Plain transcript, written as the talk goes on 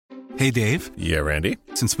Hey, Dave. Yeah, Randy?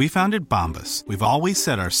 Since we founded Bombas, we've always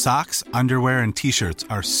said our socks, underwear, and T-shirts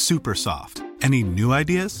are super soft. Any new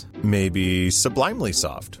ideas? Maybe sublimely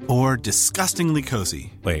soft. Or disgustingly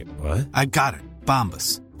cozy. Wait, what? I got it.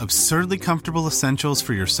 Bombas. Absurdly comfortable essentials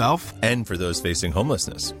for yourself and for those facing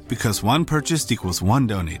homelessness. Because one purchased equals one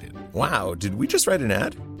donated. Wow, did we just write an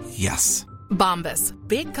ad? Yes. Bombas.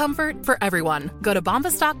 Big comfort for everyone. Go to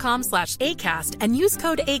bombas.com/ACAST and use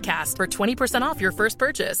code ACAST for 20% off your first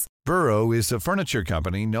purchase. Burrow is a furniture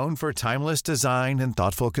company known for timeless design and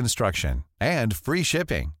thoughtful construction and free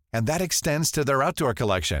shipping. And that extends to their outdoor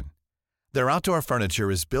collection. Their outdoor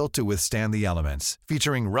furniture is built to withstand the elements,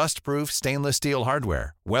 featuring rust-proof stainless steel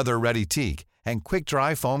hardware, weather-ready teak, and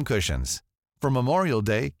quick-dry foam cushions. For Memorial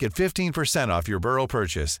Day, get 15% off your Burrow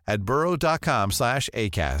purchase at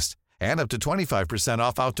burrow.com/ACAST and up to 25%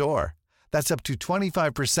 off outdoor. That's up to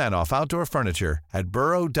 25% off outdoor furniture at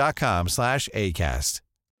burrow.com/ACAST.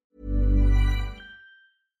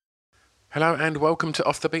 Hello and welcome to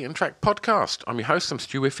Off the Beaten Track podcast. I'm your host, I'm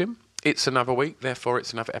Stu Whiffin. It's another week, therefore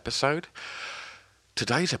it's another episode.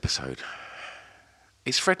 Today's episode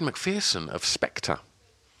is Fred McPherson of Spectre.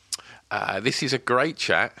 This is a great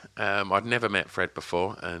chat. I'd never met Fred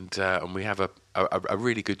before, and we have a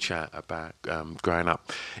really good chat about growing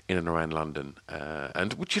up in and around London.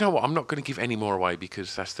 And do you know what? I'm not going to give any more away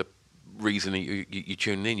because that's the reason you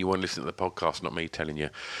tune in. You want to listen to the podcast, not me telling you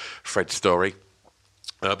Fred's story.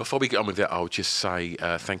 Before we get on with that, I'll just say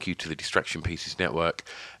thank you to the Distraction Pieces Network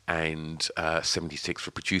and 76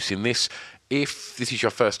 for producing this. If this is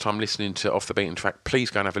your first time listening to Off the Beaten Track,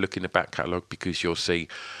 please go and have a look in the back catalogue because you'll see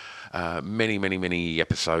many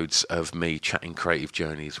episodes of me chatting creative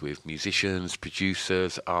journeys with musicians,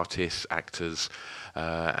 producers, artists, actors,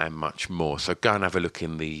 and much more. So go and have a look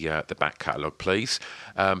in the back catalogue, please.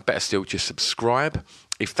 Better still, just subscribe.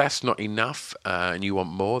 If that's not enough and you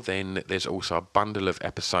want more, then there's also a bundle of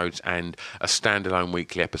episodes and a standalone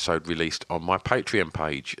weekly episode released on my Patreon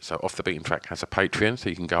page. So Off the Beaten Track has a Patreon, so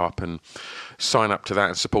you can go up and sign up to that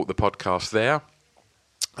and support the podcast there.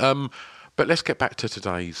 But let's get back to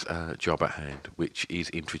today's job at hand, which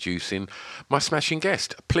is introducing my smashing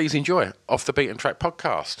guest. Please enjoy Off the Beaten Track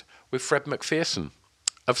podcast with Fred McPherson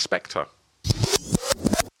of Spectre.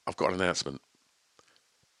 I've got an announcement.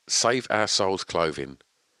 Save Our Souls Clothing.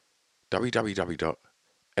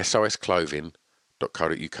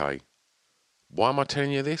 www.sosclothing.co.uk. Why am I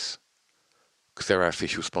telling you this? Because they're our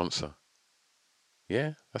official sponsor.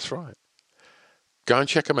 Yeah, that's right. Go and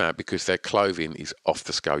check them out because their clothing is off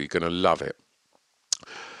the scale. You're going to love it.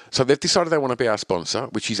 So they've decided they want to be our sponsor,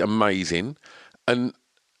 which is amazing. And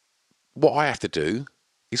what I have to do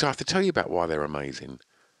is I have to tell you about why they're amazing.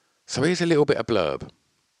 So here's a little bit of blurb.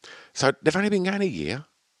 So they've only been going a year.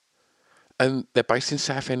 And they're based in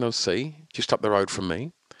Southend-on-Sea, just up the road from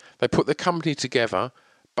me. They put the company together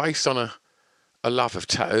based on a love of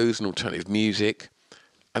tattoos and alternative music.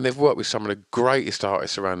 And they've worked with some of the greatest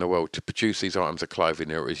artists around the world to produce these items of clothing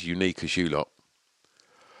that are as unique as you lot.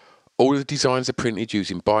 All of the designs are printed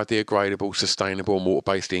using biodegradable, sustainable and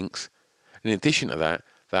water-based inks. In addition to that,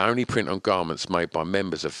 they only print on garments made by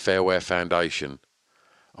members of Fair Wear Foundation.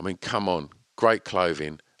 I mean, come on, great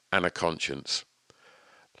clothing and a conscience.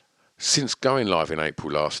 Since going live in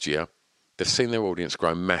April last year, they've seen their audience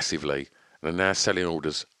grow massively and are now selling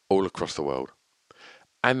orders all across the world.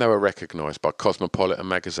 And they were recognised by Cosmopolitan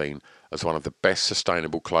magazine as one of the best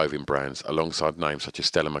sustainable clothing brands alongside names such as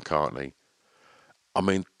Stella McCartney. I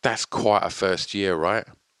mean, that's quite a first year, right?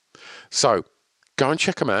 So, go and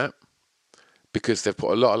check them out because they've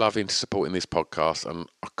put a lot of love into supporting this podcast and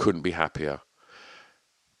I couldn't be happier.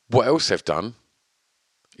 What else they've done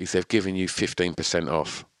is they've given you 15%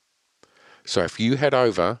 off. So if you head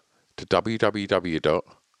over to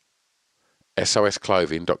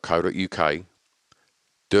www.sosclothing.co.uk,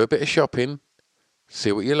 do a bit of shopping,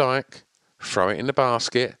 see what you like, throw it in the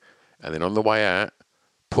basket, and then on the way out,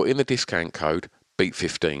 put in the discount code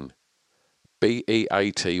BEAT15,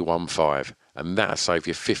 BEAT15, and that'll save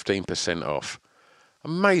you 15% off.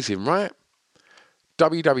 Amazing, right?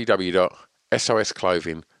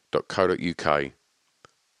 www.sosclothing.co.uk,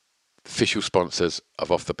 official sponsors of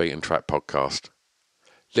Off the Beaten Track podcast.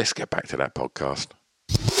 Let's get back to that podcast.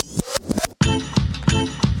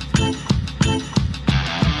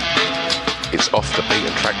 It's Off the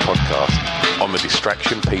Beaten Track podcast on the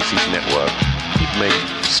Distraction Pieces Network with me,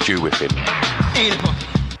 Stu Whiffin.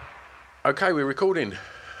 Okay, we're recording.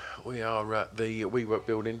 We are at the WeWork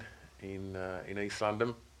building in East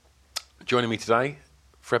London. Joining me today,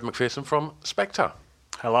 Fred McPherson from Spectre.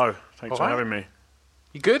 Hello, thanks for having me.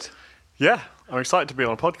 You good? Yeah, I'm excited to be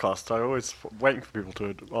on a podcast. I'm always waiting for people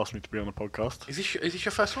to ask me to be on a podcast. Is this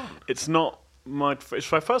your first one? It's not it's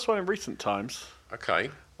my first one in recent times. Okay.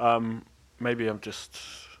 Maybe I'm just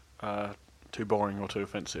too boring or too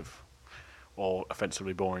offensive, or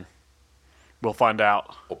offensively boring. We'll find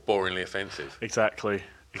out. Or boringly offensive. Exactly.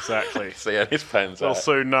 See how this pans We'll out.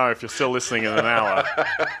 soon know if you're still listening in an hour.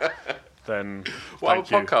 Then What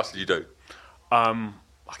thank you. podcast did you do? I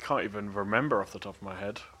can't even remember off the top of my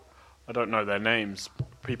head. I don't know their names.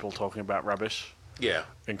 People talking about rubbish, Yeah.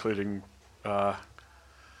 including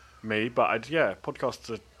me. But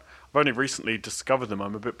podcasts. I've only recently discovered them.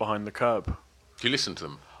 I'm a bit behind the curve. Do you listen to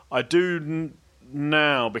them? I do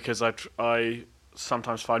now because I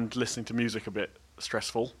sometimes find listening to music a bit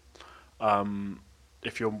stressful.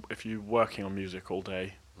 If you're working on music all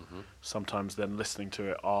day, sometimes then listening to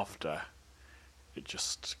it after, it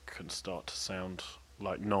just can start to sound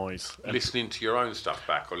like noise. And Listening to your own stuff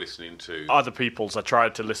back or listening to... other people's, I try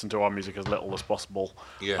to listen to our music as little as possible,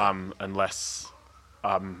 Yeah. unless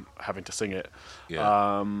having to sing it.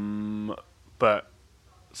 Yeah. But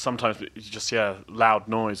sometimes it's just loud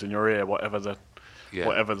noise in your ear, whatever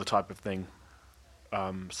the type of thing.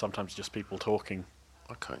 Sometimes just people talking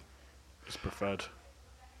Okay. is preferred.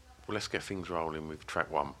 Well, let's get things rolling with track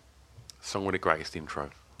 1. Song with the greatest intro.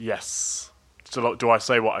 Yes. So do I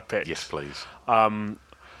say what I picked? Yes, please.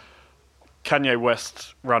 Kanye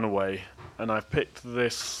West, Runaway. And I've picked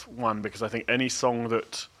this one because I think any song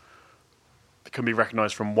that can be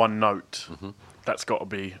recognised from one note, that's got to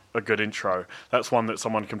be a good intro. That's one that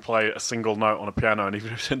someone can play a single note on a piano, and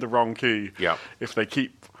even if it's in the wrong key, if they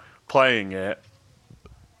keep playing it,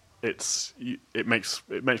 it makes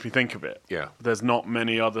me think of it. Yeah. There's not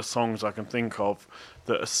many other songs I can think of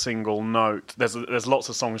that a single note. There's lots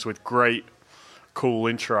of songs with great, cool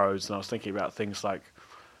intros, and I was thinking about things like,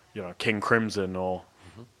 King Crimson or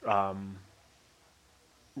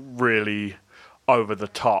really over the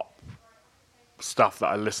top stuff that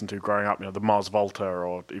I listened to growing up. The Mars Volta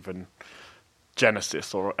or even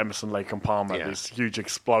Genesis or Emerson, Lake and Palmer. Yeah. These huge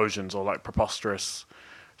explosions or like preposterous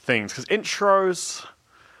things, because intros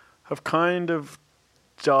have kind of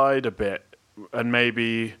died a bit, and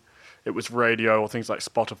maybe it was radio or things like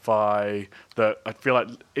Spotify that I feel like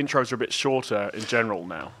intros are a bit shorter in general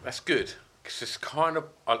now. That's good. Because it's kind of...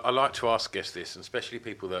 I like to ask guests this, and especially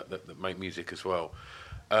people that make music as well.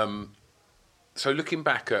 So looking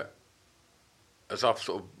back at... As I've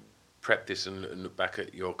sort of prepped this and looked back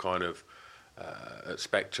at your kind of... at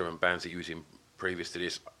Spectre and bands that you was in previous to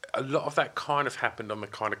this, a lot of that kind of happened on the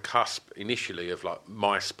kind of cusp initially of like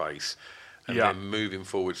MySpace, and then moving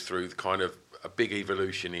forwards through the kind of a big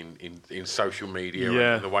evolution in social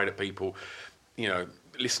media and the way that people,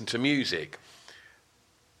 listen to music.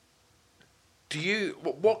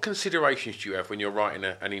 What considerations do you have when you're writing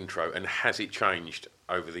an intro, and has it changed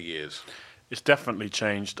over the years? It's definitely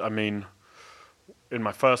changed. I mean, in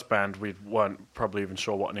my first band, we weren't probably even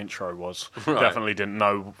sure what an intro was. Right. Definitely didn't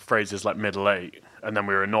know phrases like middle eight, and then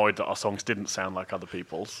we were annoyed that our songs didn't sound like other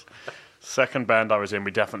people's. Second band I was in,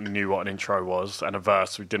 we definitely knew what an intro was and a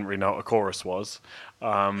verse. We didn't really know what a chorus was.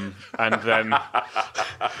 And then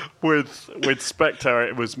with Spectre,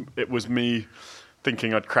 it was me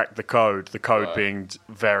thinking I'd cracked the code. The code being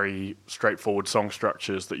very straightforward song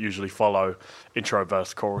structures that usually follow intro,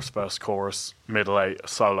 verse, chorus, middle eight,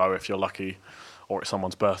 solo if you're lucky, or it's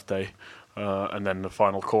someone's birthday, and then the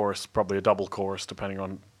final chorus, probably a double chorus depending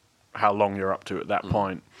on how long you're up to at that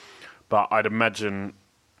point. But I'd imagine,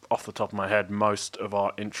 off the top of my head, most of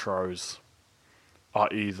our intros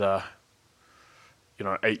are either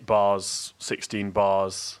 8 bars, 16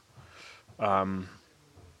 bars. I'm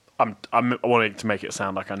wanting to make it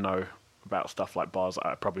sound like I know about stuff like bars.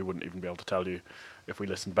 I probably wouldn't even be able to tell you if we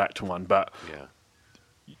listened back to one. But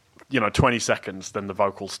 20 seconds, then the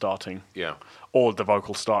vocal starting. Yeah. Or the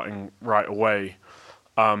vocal starting right away.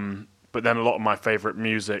 But then a lot of my favourite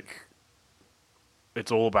music,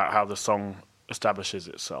 it's all about how the song establishes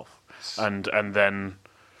itself. And then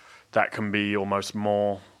that can be almost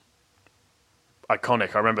more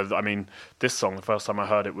iconic. I remember, this song, the first time I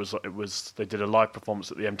heard it was they did a live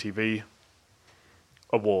performance at the MTV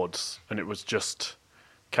Awards, and it was just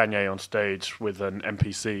Kanye on stage with an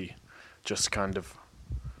MPC, just kind of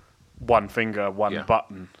one finger, one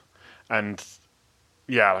button. And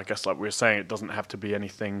I guess like we were saying, it doesn't have to be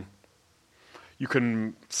anything. You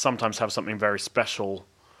can sometimes have something very special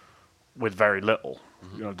with very little.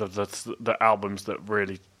 The albums that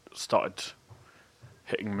really started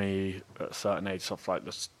hitting me at a certain age, stuff like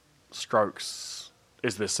the Strokes,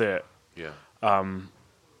 Is This It? Yeah.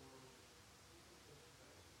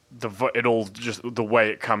 It all just the way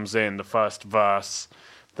it comes in, the first verse,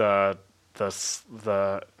 the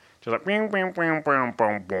the just like bing, bing, bing, bing,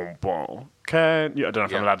 bing, bing, bing. I don't know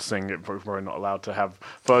if I'm allowed to sing it. Probably not allowed to have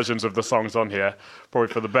versions of the songs on here.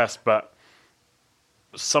 Probably for the best, but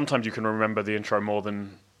sometimes you can remember the intro more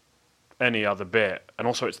than any other bit, and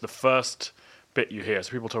also it's the first bit you hear.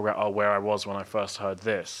 So people talk about where I was when I first heard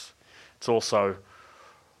this. It's also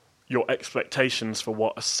your expectations for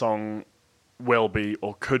what a song will be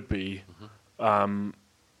or could be.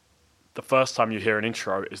 The first time you hear an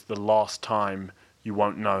intro is the last time you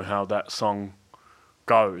won't know how that song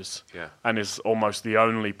goes, and is almost the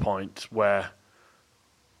only point where,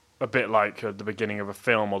 a bit like at the beginning of a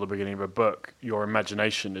film or the beginning of a book, your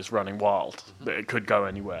imagination is running wild. That it could go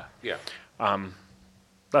anywhere. Yeah.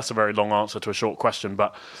 That's a very long answer to a short question,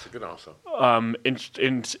 but It's a good answer. In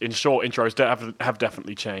short, intros have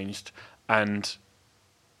definitely changed, and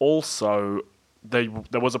also there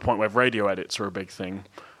was a point where radio edits were a big thing,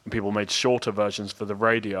 and people made shorter versions for the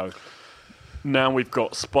radio. Now we've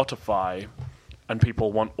got Spotify, and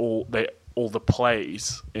people want all the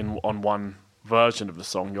plays on one version of the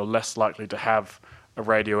song. You're less likely to have a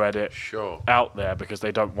radio edit out there because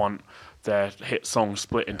they don't want their hit song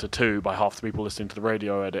split into two by half the people listening to the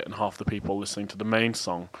radio edit and half the people listening to the main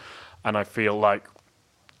song. And I feel like,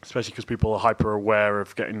 especially because people are hyper aware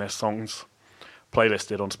of getting their songs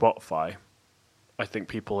playlisted on Spotify, I think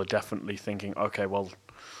people are definitely thinking, okay, well,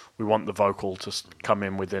 we want the vocal to come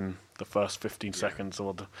in within the first 15 seconds,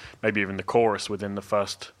 or maybe even the chorus within the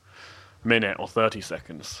first minute or 30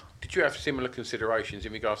 seconers. Did you have similar considerations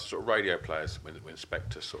in regards to sort of radio players when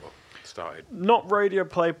Spectre sort of started? Not radio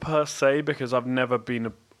play per se, because I was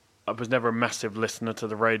never a massive listener to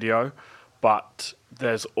the radio, but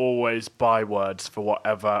there's always bywords for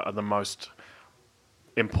whatever are the most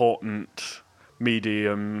important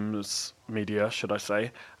media, should I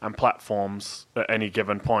say, and platforms at any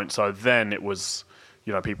given point. So then it was,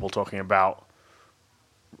 people talking about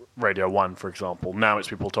Radio 1, for example. Now it's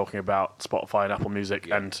people talking about Spotify and Apple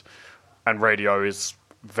Music, and radio is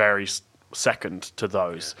very second to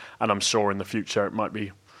those. And I'm sure in the future it might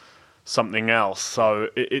be something else. So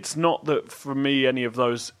it's not that for me any of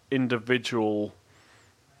those individual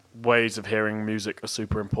ways of hearing music are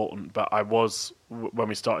super important, but I was, when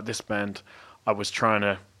we started this band, I was trying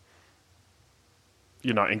to,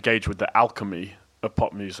 engage with the alchemy of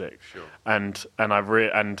pop music. Sure. And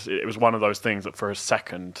it was one of those things that for a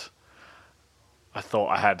second I thought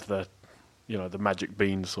I had the magic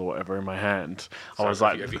beans or whatever in my hand. So I was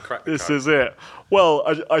like, have you cracked the this code? is it. Well,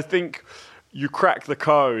 I think you crack the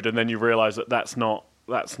code and then you realize that that's not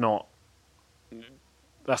your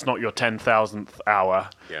 10,000th hour.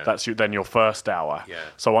 Yeah. That's then your first hour. Yeah.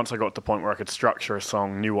 So once I got to the point where I could structure a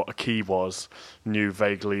song, knew what a key was, knew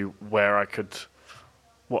vaguely what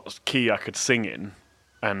key I could sing in,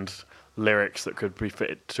 and lyrics that could be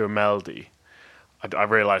fitted to a melody, I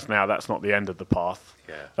realize now that's not the end of the path.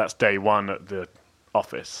 Yeah. That's day one at the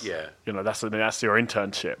office. Yeah. That's your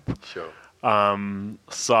internship. Sure.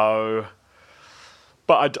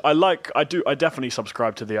 But I definitely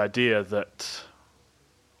subscribe to the idea that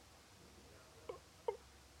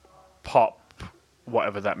pop,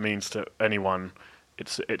 whatever that means to anyone,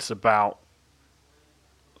 it's about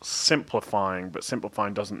simplifying, but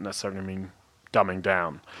simplifying doesn't necessarily mean dumbing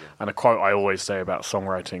down. Yeah. And a quote I always say about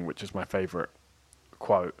songwriting, which is my favorite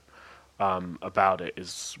quote about it,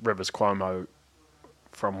 is Rivers Cuomo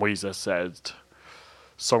from Weezer said,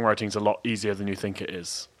 "Songwriting's a lot easier than you think it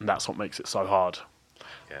is, and that's what makes it so hard."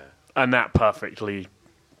 Yeah. And that perfectly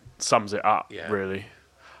sums it up, really.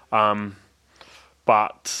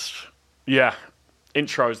 But yeah,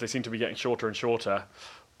 intros, they seem to be getting shorter and shorter,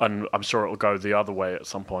 and I'm sure it'll go the other way at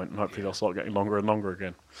some point, and hopefully they'll start getting longer and longer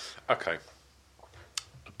again. Okay.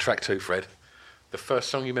 Track 2, Fred. The first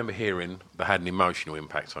song you remember hearing that had an emotional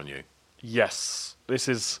impact on you? Yes. This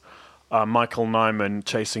is Michael Nyman,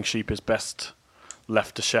 Chasing Sheep is Best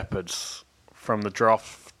Left to Shepherds, from the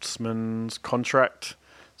Draftsman's Contract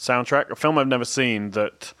soundtrack, a film I've never seen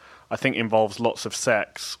that I think involves lots of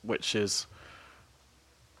sex, which is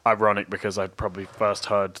ironic because I'd probably first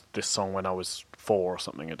heard this song when I was 4 or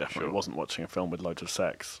something. I definitely wasn't watching a film with loads of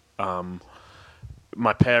sex.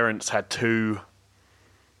 My parents had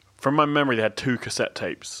from my memory, they had 2 cassette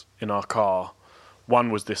tapes in our car.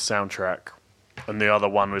 One was this soundtrack, and the other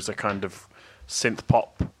one was a kind of synth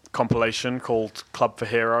pop compilation called Club for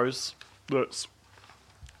Heroes. That's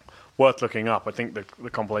worth looking up. I think the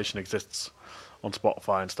compilation exists on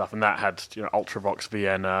Spotify and stuff, and that had Ultravox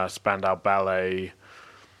Vienna, Spandau Ballet.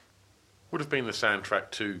 Would have been the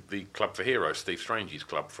soundtrack to the Club for Heroes, Steve Strange's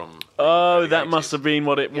club from. Oh, that must have been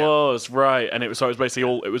what it was, right? And it was basically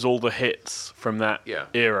all the hits from that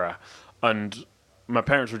era. And my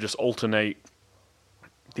parents would just alternate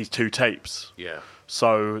these two tapes. Yeah.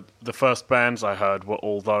 So the first bands I heard were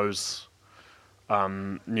all those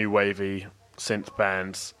new wavy synth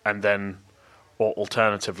bands, and then, or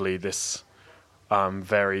alternatively, this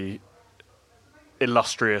very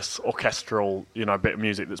illustrious orchestral, bit of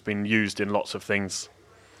music that's been used in lots of things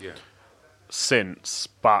since.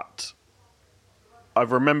 But I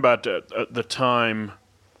remembered at the time,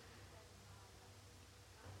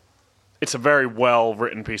 it's a very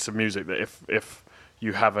well-written piece of music that if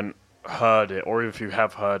you haven't heard it, or if you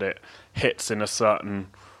have heard it, hits in a certain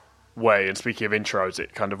way. And speaking of intros,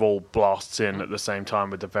 it kind of all blasts in at the same time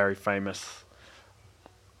with the very famous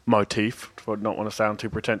motif. I would not want to sound too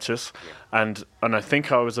pretentious. Yeah. And I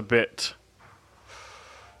think I was a bit...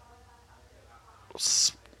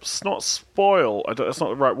 It's not spoiled, that's not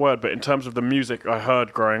the right word, but in terms of the music I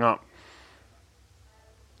heard growing up,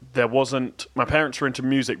 there wasn't... My parents were into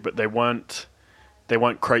music, but they weren't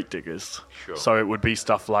crate diggers. Sure. So it would be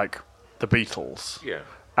stuff like the Beatles,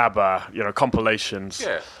 ABBA, compilations,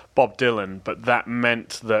 Bob Dylan, but that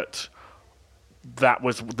meant that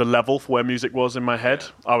was the level for where music was in my head.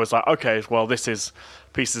 I was like, okay, well, this is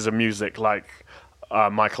pieces of music like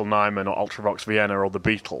Michael Nyman or Ultravox Vienna or the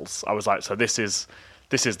Beatles. I was like, so this is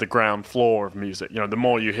the ground floor of music. The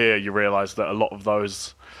more you hear, you realize that a lot of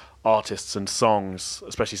those artists and songs,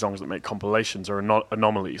 especially songs that make compilations, are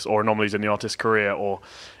anomalies in the artist's career, or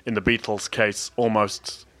in the Beatles' case,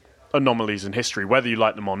 almost anomalies in history, whether you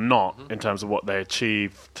like them or not, in terms of what they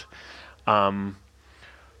achieved.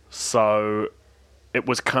 So it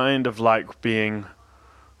was kind of like being,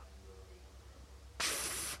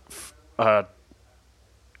 like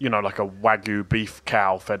a Wagyu beef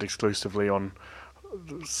cow fed exclusively on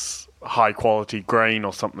high quality grain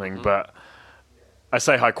or something. But I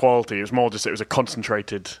say high quality, it was more just, it was a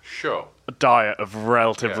concentrated diet of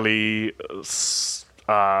relatively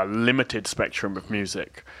limited spectrum of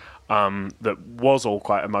music that was all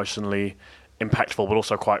quite emotionally impactful, but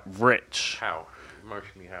also quite rich. How?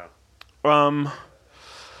 Emotionally how?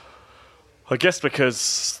 I guess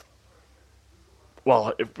because,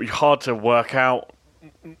 well, it'd be hard to work out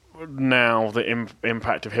now the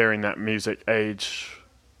impact of hearing that music age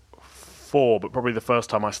 4, but probably the first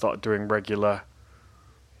time I started doing regular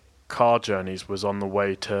car journeys was on the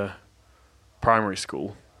way to primary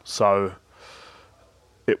school. So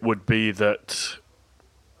it would be that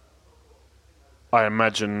I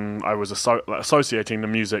imagine I was associating the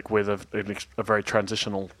music with a very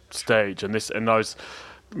transitional stage, and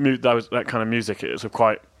that kind of music is of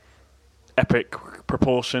quite epic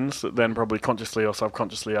proportions that then probably consciously or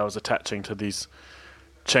subconsciously I was attaching to these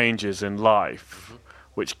changes in life,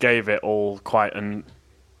 which gave it all quite an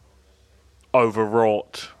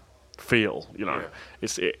overwrought feel.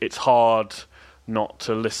 It's hard not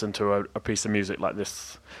to listen to a piece of music like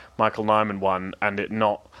this Michael Nyman one and it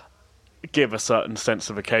not give a certain sense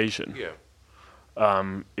of occasion.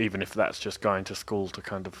 Even if that's just going to school to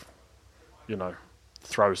kind of,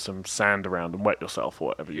 throw some sand around and wet yourself or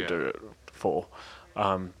whatever you do it for.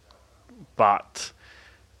 But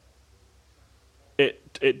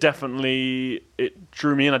it definitely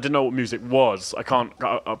drew me in. I didn't know what music was.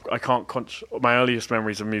 My earliest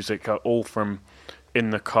memories of music are all from in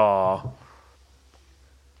the car,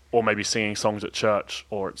 or maybe singing songs at church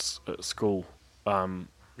or at school. Was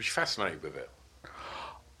you fascinated with it?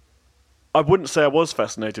 I wouldn't say I was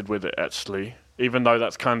fascinated with it, actually, even though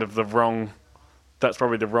that's kind of that's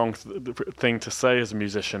probably the wrong thing to say as a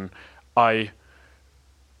musician. I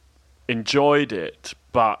enjoyed it,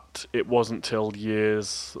 but it wasn't till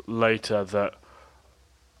years later that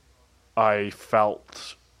I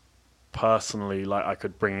felt personally like I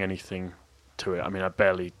could bring anything to it. I mean, I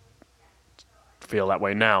barely feel that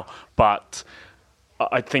way now, but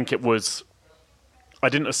I think I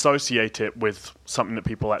didn't associate it with something that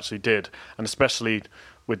people actually did, and especially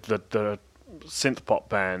with the synth pop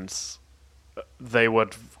bands, they were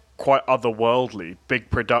quite otherworldly, big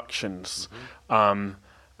productions, and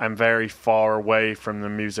very far away from the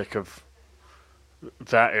music of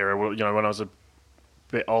that era. Well, when I was a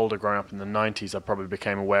bit older, growing up in the 90s, I probably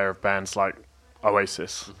became aware of bands like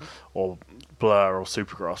Oasis or Blur or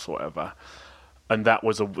Supergrass or whatever, and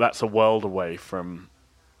that's a world away from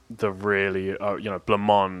the really,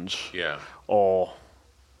 Blancmange, or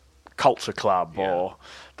Culture Club, or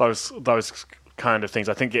those kind of things.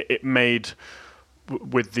 I think it made,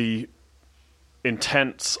 with the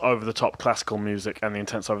intense over-the-top classical music and the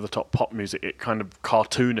intense over-the-top pop music, it kind of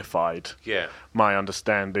cartoonified my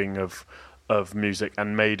understanding of music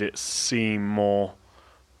and made it seem more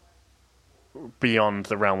beyond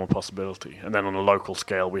the realm of possibility. And then on a local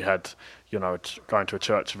scale, we had, going to a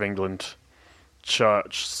Church of England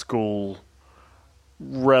church, school,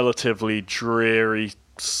 relatively dreary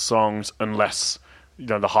songs, unless, you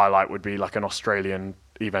know, the highlight would be like an Australian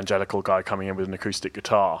evangelical guy coming in with an acoustic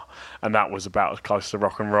guitar, and that was about as close to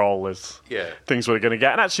rock and roll as things were going to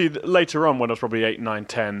get. And actually, later on, when I was probably 8, 9,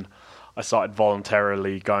 10, I started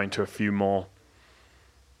voluntarily going to a few more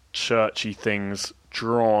churchy things,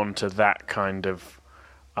 drawn to that kind of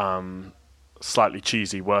slightly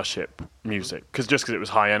cheesy worship music, because it was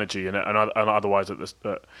high energy, and otherwise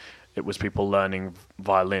it was people learning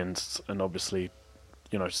violins, and obviously,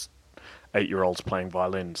 you know, 8-year-olds playing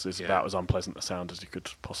violins is about as unpleasant a sound as you could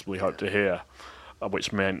possibly hope to hear,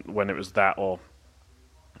 which meant when it was that or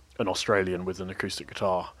an Australian with an acoustic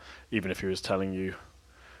guitar, even if he was telling you,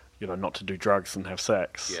 you know, not to do drugs and have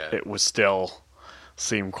sex, it was still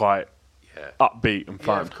seemed quite upbeat and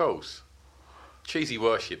fun. Yeah, of course. Cheesy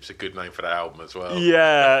Worship's a good name for that album as well.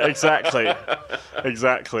 Yeah, exactly.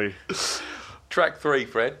 Exactly. Track 3,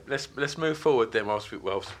 Fred. Let's move forward then whilst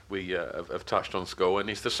we have touched on school, and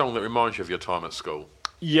it's the song that reminds you of your time at school.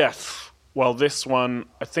 Yes. Well, this one,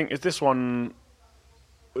 I think, is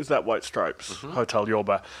that White Stripes, Hotel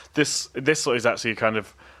Yorba. This is actually kind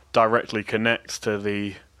of directly connects to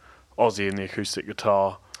the Ozzy and the acoustic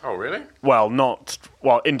guitar. Oh, really? Well,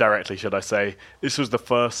 indirectly, should I say. This was the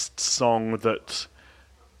first song that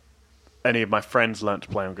any of my friends learnt to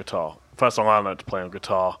play on guitar. First song I learnt to play on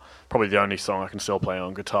guitar. Probably the only song I can still play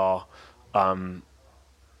on guitar. I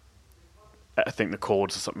think the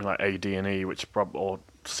chords are something like A, D, and E, or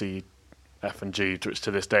C, F, and G, which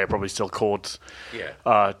to this day are probably still chords.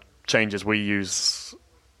 Changes we use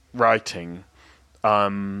writing.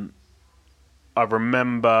 I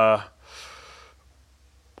remember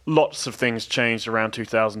lots of things changed around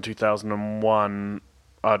 2000, 2001.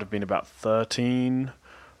 I'd have been about 13.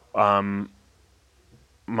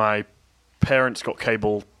 My parents got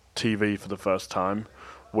cable TV for the first time,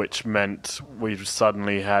 which meant we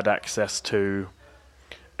suddenly had access to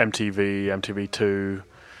MTV, MTV2,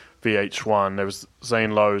 VH1. There was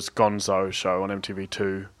Zane Lowe's Gonzo show on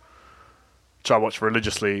MTV2, which I watched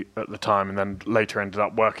religiously at the time, and then later ended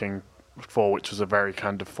up working for, which was a very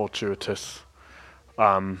kind of fortuitous,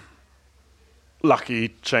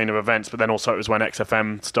 lucky chain of events. But then also it was when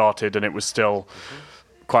XFM started, and it was still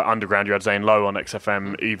quite underground. You had Zane Lowe on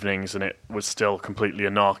XFM evenings, and it was still completely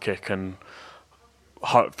anarchic and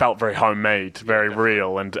felt very homemade, very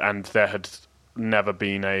real, and there had never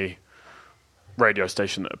been a radio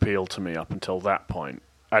station that appealed to me up until that point.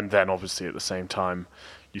 And then obviously at the same time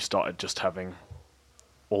you started just having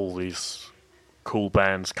all these cool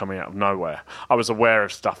bands coming out of nowhere. I was aware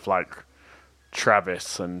of stuff like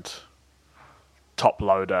Travis and Top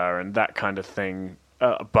Loader and that kind of thing,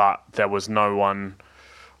 but there was no one.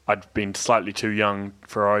 I'd been slightly too young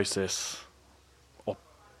for Oasis or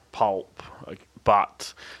Pulp,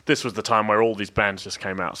 but this was the time where all these bands just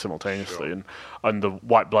came out simultaneously, and the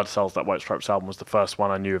White Blood Cells, that White Stripes album, was the first one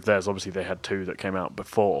I knew of theirs. Obviously they had two that came out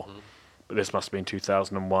before, but this must have been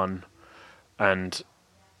 2001, and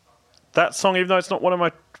that song, even though it's not one of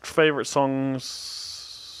my favourite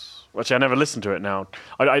songs, actually I never listened to it now.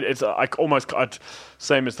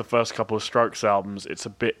 Same as the first couple of Strokes albums, it's a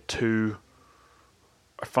bit too.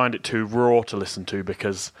 I find it too raw to listen to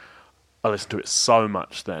because I listened to it so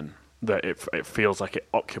much then that it feels like it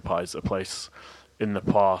occupies a place in the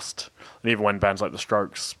past. And even when bands like the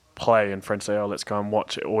Strokes play and friends say, "Oh, let's go and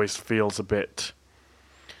watch," it always feels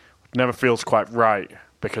never feels quite right,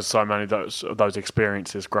 because so many of those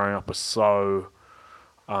experiences growing up are so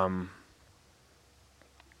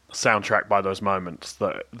soundtracked by those moments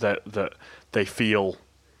that they feel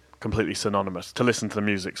completely synonymous. To listen to the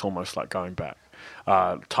music's almost like going back,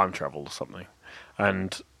 time travel or something.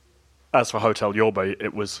 And as for Hotel Yorba,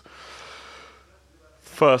 it was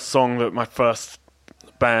first song that my first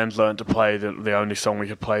band learned to play, the only song we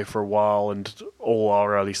could play for a while, and all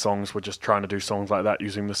our early songs were just trying to do songs like that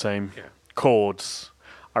using the same chords.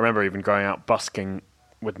 I remember even going out busking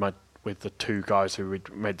with the two guys who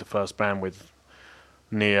we'd made the first band with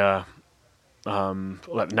near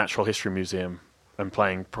like the Natural History Museum, and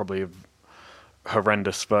playing probably a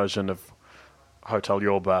horrendous version of Hotel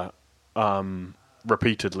Yorba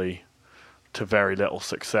repeatedly to very little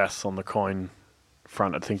success on the coin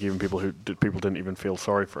front. I think even people didn't even feel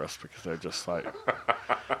sorry for us, because they're just like,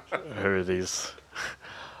 who are these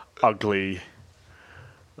ugly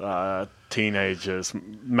teenagers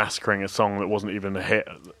massacring a song that wasn't even a hit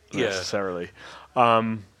necessarily.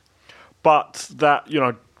 But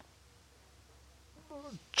that,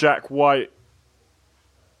 Jack White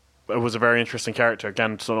was a very interesting character.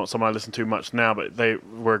 Again, so not someone I listen to much now, but they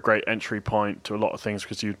were a great entry point to a lot of things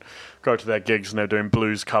because you'd go to their gigs and they're doing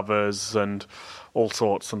blues covers and all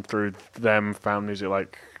sorts, and through them found music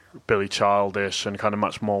like Billy Childish and kind of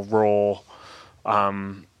much more raw,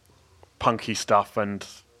 punky stuff. And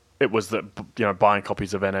it was that, you know, buying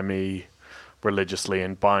copies of NME religiously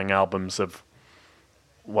and buying albums of,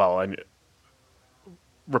 well, and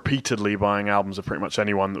repeatedly buying albums of pretty much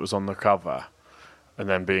anyone that was on the cover, and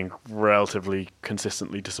then being relatively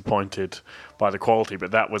consistently disappointed by the quality.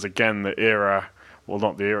 But that was, again, the era, well,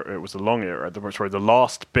 not the era, it was the long era, the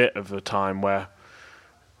last bit of the time where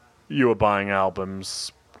you were buying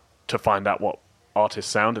albums to find out what artists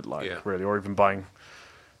sounded like, really, or even buying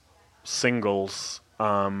singles.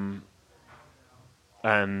 And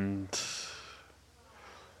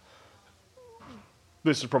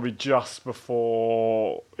this was probably just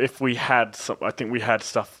before, if we had some, I think we had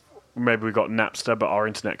stuff, maybe we got Napster, but our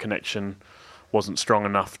internet connection wasn't strong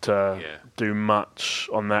enough to do much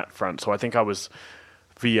on that front. So I think I was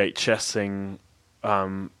VHSing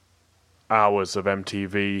hours of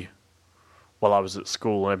MTV while I was at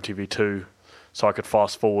school on MTV2, so I could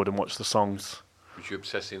fast forward and watch the songs. Was you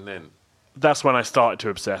obsessing then? That's when I started to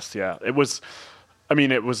obsess, yeah. It was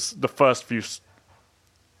the first few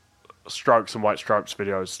Strokes and White Stripes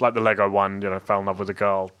videos, like the Lego one, you know, Fell in Love with a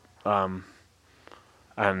Girl,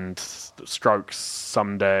 and Strokes,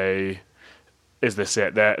 Someday, Is This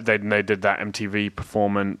It? They did that MTV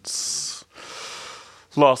performance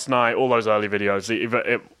last night, all those early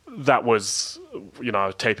videos. That was, you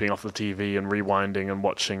know, taping off the TV and rewinding and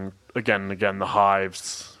watching again and again the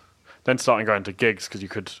Hives, then starting going to gigs because you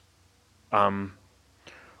could.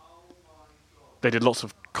 They did lots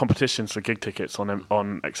of competitions for gig tickets on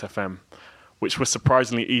XFM, which was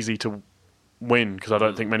surprisingly easy to win because I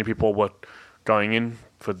don't think many people were going in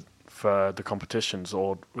for the competitions.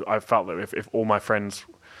 Or I felt that if all my friends,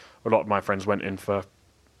 a lot of my friends went in for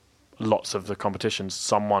lots of the competitions,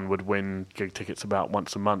 someone would win gig tickets about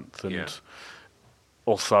once a month. And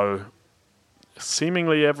also,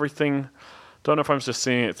 seemingly everything, don't know if I'm just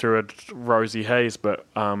seeing it through a rosy haze, but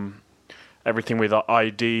everything with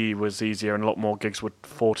ID was easier and a lot more gigs were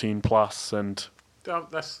 14 plus, and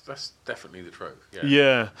that's definitely the truth.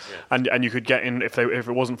 Yeah. And you could get in if it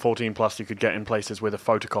wasn't 14 plus, you could get in places with a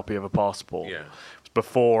photocopy of a passport. Yeah. It was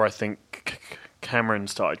before I think Cameron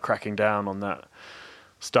started cracking down on that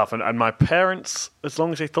stuff, and my parents, as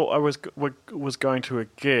long as they thought I was going to a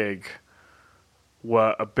gig,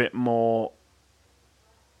 were a bit more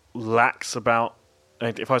lax about.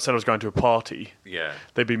 If I said I was going to a party,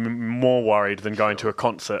 they'd be more worried than going to a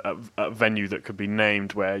concert at a venue that could be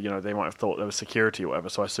named where, you know, they might have thought there was security or whatever.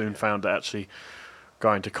 So I soon found that actually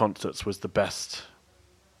going to concerts was the best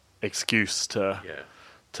excuse to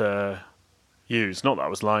use. Not that I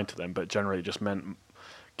was lying to them, but generally it just meant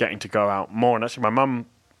getting to go out more. And actually my mum,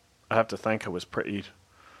 I have to thank her, was pretty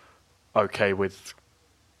okay with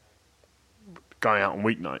going out on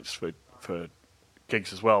weeknights for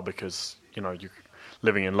gigs as well, because, you know,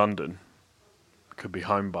 living in London, could be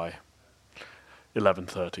home by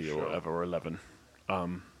 11:30 or whatever, or 11.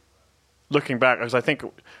 Looking back, because I think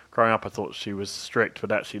growing up I thought she was strict,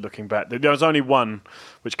 but actually looking back, there was only one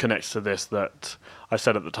which connects to this that I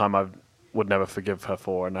said at the time I would never forgive her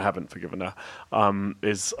for, and I haven't forgiven her,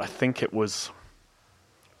 is I think it was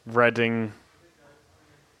Reading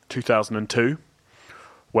 2002,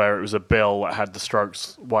 where it was a bill that had the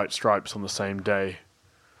Strokes, White Stripes on the same day.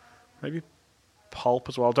 Maybe Pulp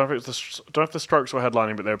as well. I don't know if the Strokes were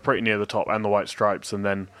headlining, but they were pretty near the top, and the White Stripes. And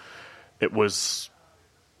then it was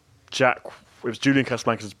Julian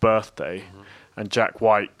Casablancas' birthday, and Jack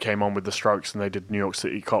White came on with the Strokes, and they did New York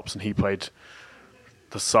City Cops, and he played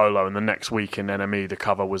the solo. And the next week in NME, the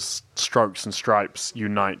cover was Strokes and Stripes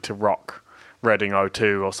unite to rock Reading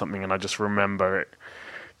 02 or something. And I just remember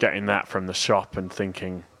getting that from the shop and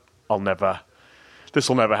thinking, this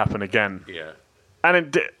will never happen again. Yeah. And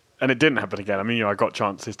it did. And it didn't happen again. I mean, you know, I got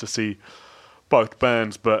chances to see both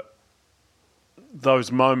bands, but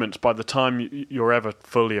those moments, by the time you're ever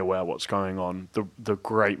fully aware what's going on, the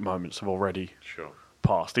great moments have already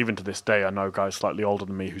passed. Even to this day, I know guys slightly older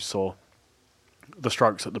than me who saw the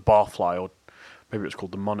Strokes at the Barfly, or maybe it's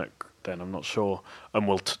called the Monarch then, I'm not sure, and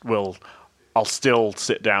I'll still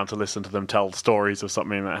sit down to listen to them tell stories of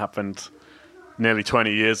something that happened nearly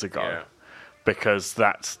 20 years ago, because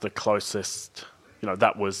that's the closest. You know,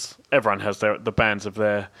 that was, everyone has the bands of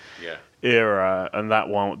their era, and that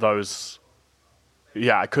one, those,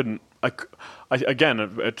 talking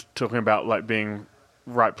about like being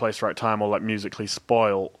right place, right time, or like musically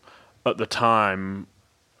spoiled. At the time,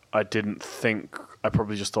 I didn't think. I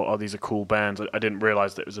probably just thought, oh, these are cool bands. I didn't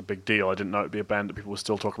realise that it was a big deal. I didn't know it'd be a band that people would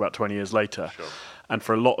still talk about 20 years later. Sure. And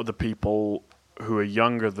for a lot of the people who are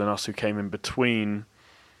younger than us, who came in between,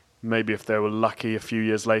 maybe if they were lucky, a few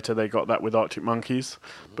years later they got that with Arctic Monkeys.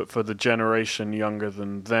 But for the generation younger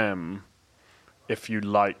than them, if you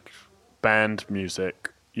like band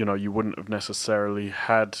music, you know, you wouldn't have necessarily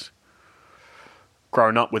had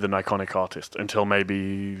grown up with an iconic artist until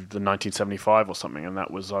maybe the 1975 or something, and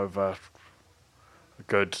that was over a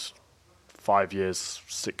good 5 years,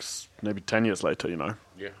 6, maybe 10 years later, you know.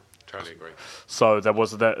 Yeah, totally agree. So that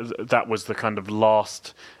was the kind of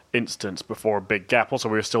last instance before a big gap. Also,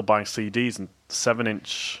 we were still buying CDs and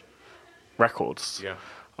 7-inch records. Yeah.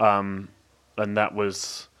 And that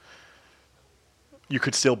was, you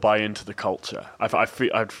could still buy into the culture. I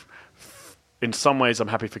feel in some ways I'm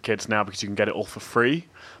happy for kids now because you can get it all for free.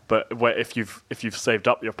 But if you've saved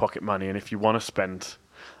up your pocket money and if you want to spend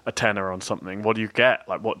a tenner on something, what do you get?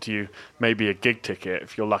 Like, what do you, maybe a gig ticket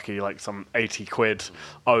if you're lucky, like some 80 quid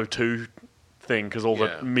O2 thing, because all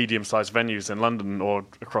the medium-sized venues in London or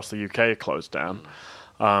across the UK are closed down.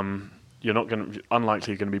 You're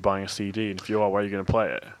unlikely you're going to be buying a CD, and if you are, where are you going to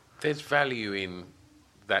play it? There's value in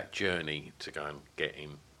that journey to go and get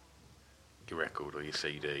in your record or your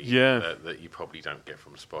CD that you probably don't get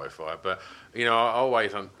from Spotify. But, you know, I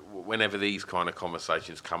always, whenever these kind of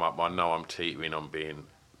conversations come up, I know I'm teetering on being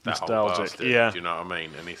that nostalgic. Old bastard, yeah. Do you know what I mean?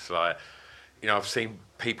 And it's like, you know, I've seen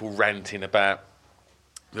people ranting about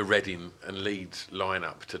the Reading and Leeds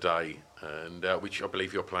lineup today, and which I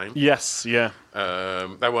believe you're playing. Yes, yeah.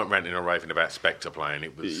 They weren't ranting or raving about Spectre playing.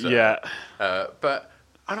 It was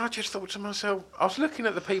and I just thought to myself, I was looking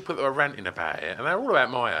at the people that were ranting about it, and they're all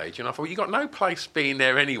about my age, and I thought, you got no place being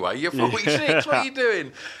there anyway. You're 46. What are you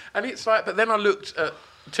doing? And it's like, but then I looked at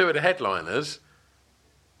two of the headliners,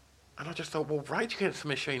 and I just thought, well, Rage Against the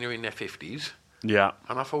Machine are in their 50s. Yeah.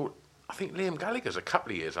 And I thought, I think Liam Gallagher's a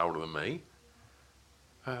couple of years older than me.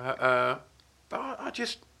 But I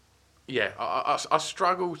just, I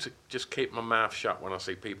struggle to just keep my mouth shut when I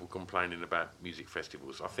see people complaining about music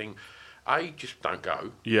festivals. I think, A, just don't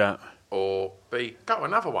go. Yeah. Or B, go to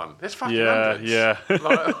another one. There's fucking hundreds. Yeah.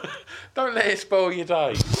 Like, don't let it spoil your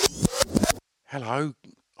day. Hello,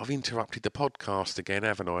 I've interrupted the podcast again,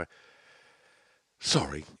 haven't I?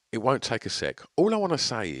 Sorry, it won't take a sec. All I want to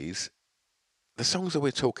say is, the songs that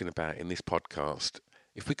we're talking about in this podcast,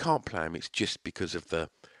 if we can't play them, it's just because of the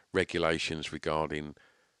regulations regarding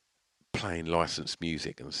playing licensed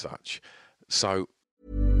music and such. So,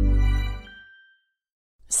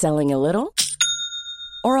 selling a little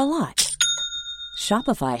or a lot?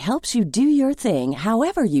 Shopify helps you do your thing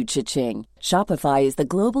however you cha-ching. Shopify is the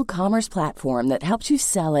global commerce platform that helps you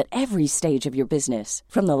sell at every stage of your business.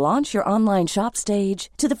 From the launch your online shop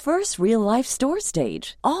stage to the first real-life store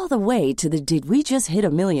stage, all the way to the did we just hit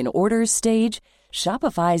a million orders stage.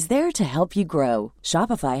 Shopify is there to help you grow.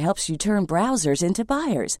 Shopify helps you turn browsers into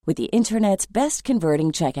buyers with the internet's best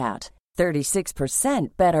converting checkout.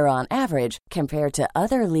 36% better on average compared to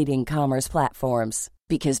other leading commerce platforms.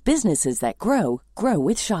 Because businesses that grow, grow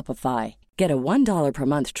with Shopify. Get a $1 per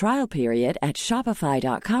month trial period at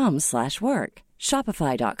shopify.com/work.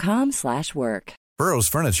 Shopify.com/work. Burrow's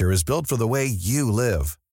furniture is built for the way you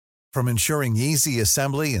live. From ensuring easy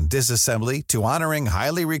assembly and disassembly to honoring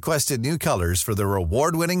highly requested new colors for their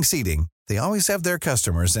award-winning seating, they always have their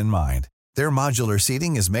customers in mind. Their modular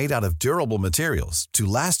seating is made out of durable materials to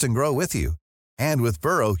last and grow with you. And with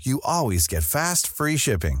Burrow, you always get fast, free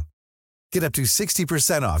shipping. Get up to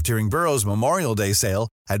 60% off during Burrow's Memorial Day sale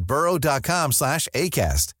at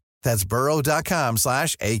burrow.com/ACAST. That's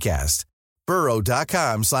burrow.com/ACAST.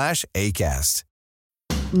 burrow.com/ACAST.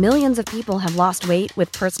 Millions of people have lost weight with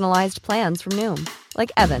personalized plans from Noom.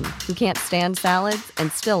 Like Evan, who can't stand salads and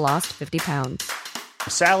still lost 50 pounds.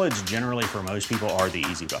 Salads generally for most people are the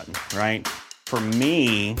easy button, right? For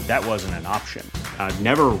me, that wasn't an option. I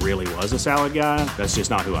never really was a salad guy. That's just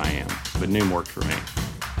not who I am. But Noom worked for me.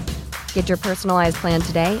 Get your personalized plan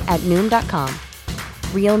today at Noom.com.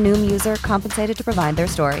 Real Noom user compensated to provide their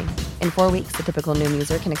story. In 4 weeks, the typical Noom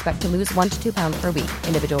user can expect to lose 1 to 2 pounds per week.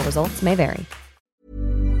 Individual results may vary.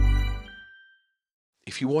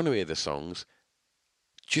 if you want to hear the songs,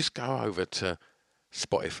 just go over to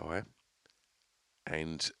Spotify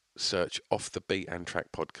and search Off the Beat and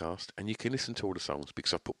Track podcast, and you can listen to all the songs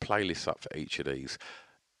because I've put playlists up for each of these.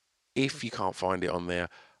 If you can't find it on there,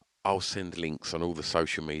 I'll send links on all the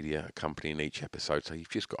social media accompanying each episode, so you've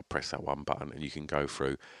just got to press that one button and you can go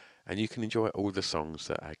through and you can enjoy all the songs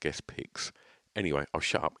that our guest picks. Anyway, I'll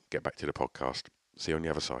shut up and get back to the podcast. See you on the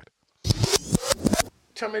other side.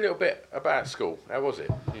 Tell me a little bit about school. How was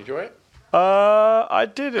it? Did you enjoy it? I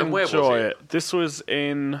did And where was enjoy it? it. This was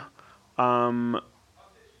in the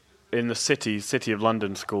City of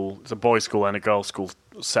London school. It's a boys' school and a girls' school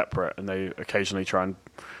separate, and they occasionally try and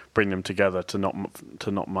bring them together to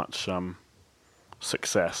not much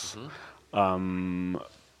success.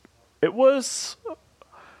 It was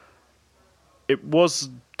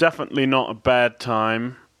definitely not a bad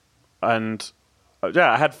time, and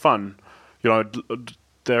I had fun. It's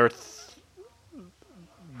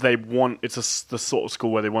the sort of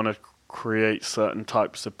school where they want to create certain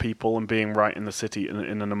types of people, and being right in the city in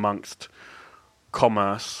and amongst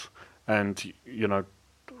commerce and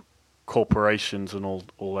corporations and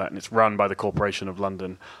all that, and it's run by the Corporation of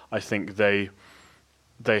London. I think they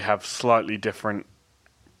have slightly different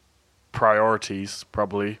priorities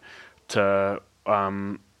probably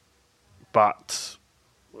but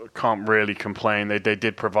can't really complain. They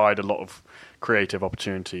did provide a lot of creative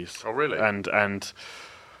opportunities. Oh, really? And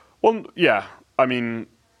well, yeah. I mean,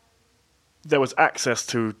 there was access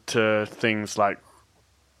to things like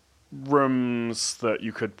rooms that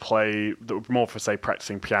you could play that were more for, say,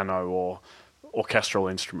 practicing piano or orchestral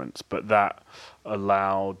instruments, but that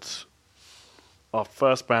allowed our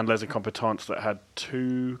first band, Les Incompetents, that had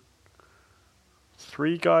 3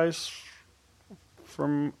 guys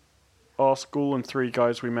from our school and 3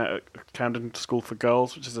 guys we met at Camden School for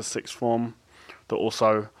Girls, which is a sixth form that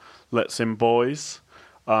also lets in boys,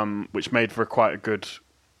 which made for quite a good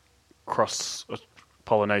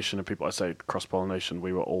cross-pollination of people. I say cross-pollination,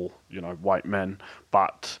 we were all, white men,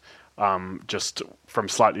 but just from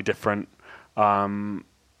slightly different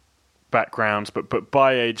backgrounds. But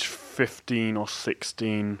by age 15 or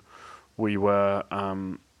 16, we were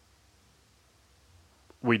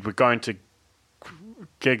going to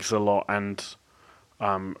gigs a lot, and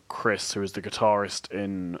Chris, who was the guitarist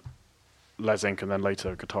in Les Inc. and then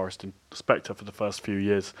later guitarist in Spectre for the first few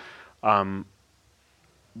years,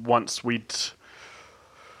 once we'd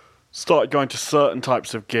started going to certain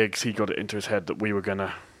types of gigs, he got it into his head that we were going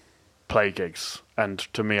to play gigs. And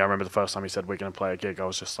to me, I remember the first time he said, we're going to play a gig, I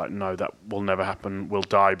was just like, no, that will never happen. We'll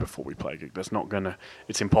die before we play a gig.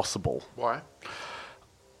 It's impossible. Why?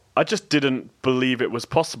 I just didn't believe it was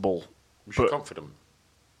possible. Was you confident?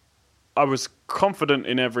 I was confident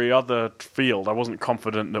in every other field. I wasn't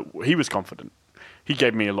confident that he was confident. He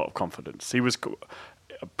gave me a lot of confidence. He was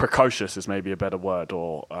precocious is maybe a better word,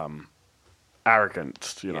 or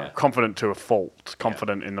arrogant, confident to a fault,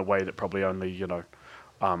 confident in the way that probably only,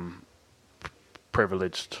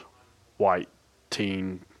 privileged white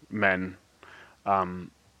teen men who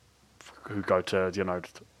go to,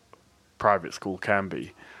 private school can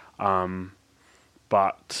be.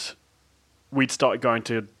 But we'd started going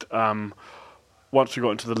to, once we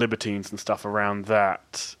got into the Libertines and stuff around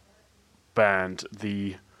that band,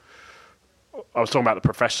 I was talking about the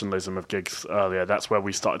professionalism of gigs earlier. That's where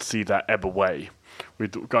we started to see that ebb away.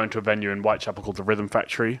 We'd go into a venue in Whitechapel called the Rhythm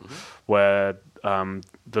Factory, where the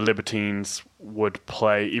Libertines would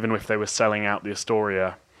play, even if they were selling out the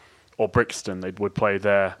Astoria or Brixton, they would play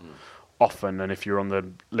there often. And if you're on the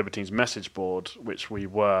Libertines message board, which we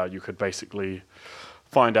were, you could basically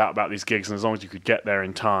find out about these gigs, and as long as you could get there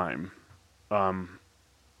in time,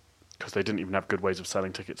 because they didn't even have good ways of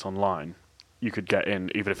selling tickets online, you could get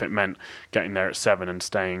in, even if it meant getting there at 7 and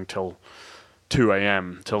staying till 2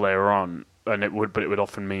 a.m. till they were on. And it would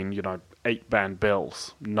often mean 8 band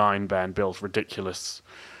bills, 9 band bills, ridiculous,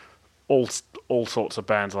 all sorts of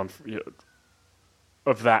bands on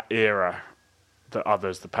of that era. The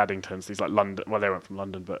others, the Paddingtons, these like London. Well, they weren't from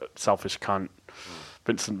London, but Selfish Cunt,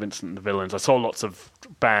 Vincent and the Villains. I saw lots of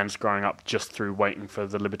bands growing up just through waiting for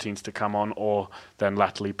the Libertines to come on, or then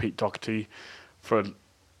latterly Pete Doherty for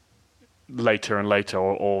later and later,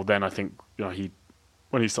 or then I think when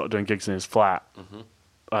he started doing gigs in his flat,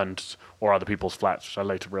 or other people's flats, which I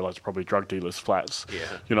later realised were probably drug dealers' flats.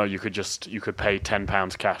 Yeah. You could pay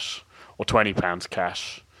 £10 cash or £20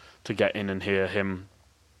 cash to get in and hear him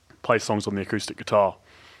play songs on the acoustic guitar,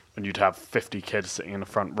 and you'd have 50 kids sitting in the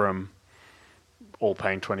front room, all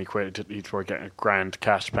paying 20 quid. Each were getting $1,000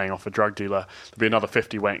 cash, paying off a drug dealer. There'd be another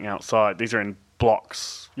 50 waiting outside. These are in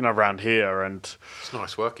blocks, around here, and it's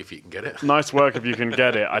nice work if you can get it. Nice work if you can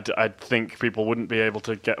get it. I think people wouldn't be able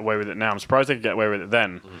to get away with it now. I'm surprised they could get away with it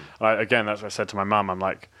then. Again, that's what I said to my mum. I'm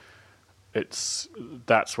like, that's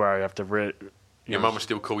where I have to Your mum would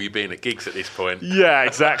still call you being at gigs at this point. Yeah,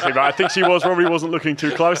 exactly. But I think she probably wasn't looking too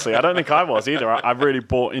closely. I don't think I was either. I really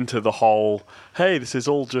bought into the whole, hey, this is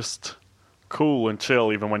all just cool and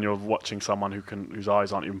chill, even when you're watching someone whose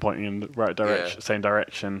eyes aren't even pointing in the right direction, same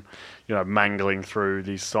direction, mangling through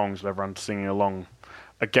these songs with everyone singing along.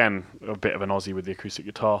 Again, a bit of an Aussie with the acoustic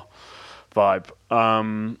guitar vibe.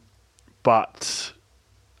 But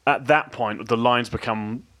at that point, the lines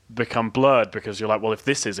become blurred because you're like, well, if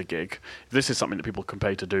this is a gig, if this is something that people can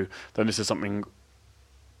pay to do, then this is something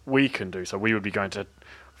we can do. So we would be going to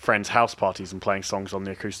friends' house parties and playing songs on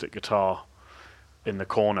the acoustic guitar in the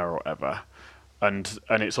corner or whatever. And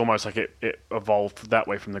it's almost like it evolved that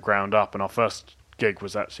way from the ground up. And our first gig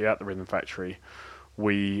was actually at the Rhythm Factory.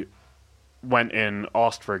 We went in,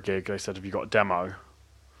 asked for a gig. They said, have you got a demo?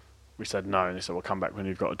 We said no. And they said, well, come back when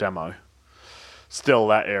you've got a demo. Still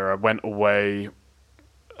that era. Went away,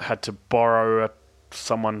 had to borrow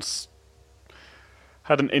someone's...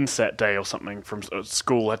 had an inset day or something from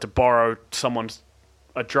school. Had to borrow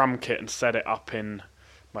a drum kit and set it up in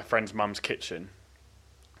my friend's mum's kitchen.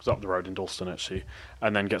 It was up the road in Dalston, actually.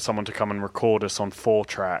 And then get someone to come and record us on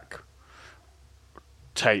 4-track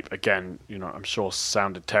tape. Again, I'm sure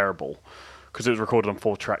sounded terrible because it was recorded on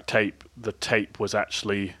 4-track tape. The tape was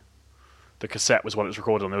actually... the cassette was what it was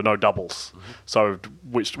recorded on. There were no doubles. Mm-hmm. So,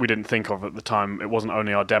 which we didn't think of at the time. It wasn't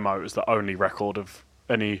only our demo, it was the only record of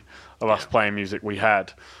any of us playing music we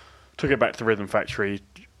had. Took it back to the Rhythm Factory,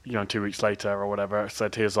 2 weeks later or whatever.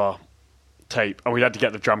 Said, here's our tape. And we had to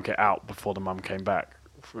get the drum kit out before the mum came back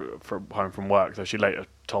from home from work. So she later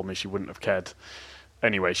told me she wouldn't have cared.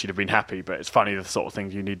 Anyway, she'd have been happy. But it's funny, the sort of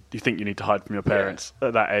thing you think you need to hide from your parents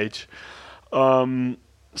at that age.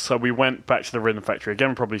 So we went back to the Rhythm Factory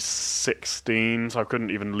again, probably 16, so I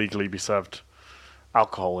couldn't even legally be served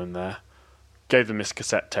alcohol in there. Gave them this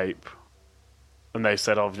cassette tape, and they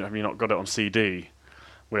said, have you not got it on CD?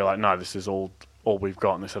 We were like, no, this is all we've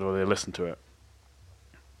got. And they said, well, they listen to it.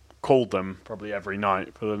 Called them probably every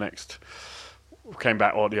night for the next... came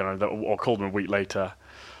back, or called them a week later.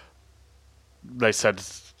 They said,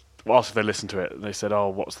 asked if they listened to it. They said, oh,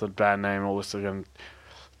 what's the band name? All this again.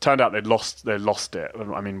 Turned out they'd lost it.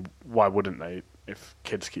 I mean, why wouldn't they? If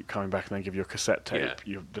kids keep coming back and they give you a cassette tape,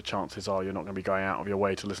 the chances are you're not going to be going out of your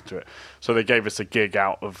way to listen to it. So they gave us a gig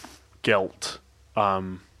out of guilt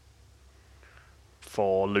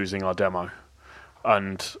for losing our demo.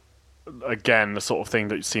 And again, the sort of thing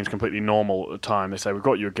that seems completely normal at the time. They say, we've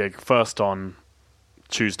got you a gig first on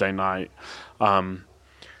Tuesday night.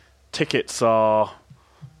 Tickets are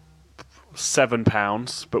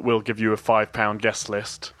 £7, but we'll give you a £5 guest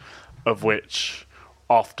list, of which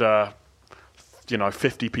after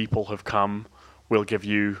 50 people have come, we'll give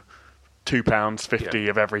you £2.50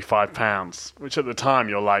 of every £5, which at the time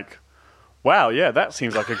you're like, wow, yeah, that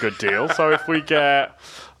seems like a good deal. So if we get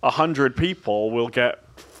 100 people, we'll get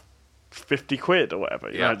 50 quid or whatever.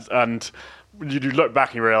 And you look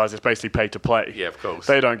back and you realise it's basically pay to play. Yeah, of course.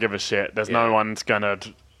 They don't give a shit. There's no one's gonna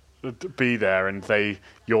be there, and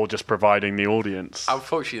you're just providing the audience.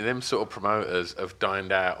 Unfortunately, them sort of promoters have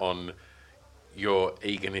dined out on your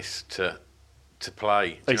eagerness to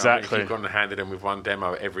play. Exactly. If you've gone and handed them with one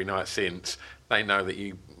demo every night since, they know that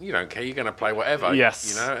you don't care. You're going to play whatever.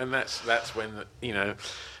 Yes. And that's when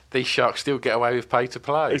these sharks still get away with pay to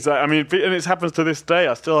play. Exactly. I mean, and it happens to this day.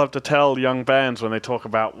 I still have to tell young bands when they talk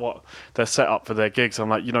about what they're set up for their gigs. I'm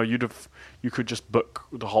like, you could just book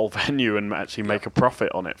the whole venue and actually make a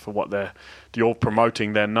profit on it for what you're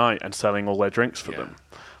promoting their night and selling all their drinks for them.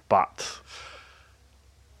 But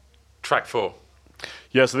track 4.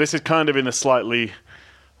 Yeah, so this is kind of in a slightly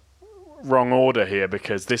wrong order here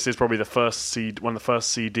because this is probably one of the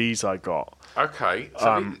first CDs I got. Okay,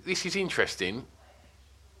 so this is interesting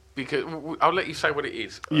because I'll let you say what it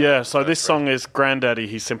is. So this song is Granddaddy,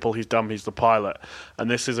 He's Simple, He's Dumb, He's the Pilot.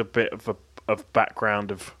 And this is a bit of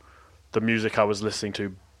background of the music I was listening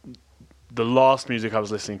to, the last music I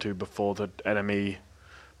was listening to before the NME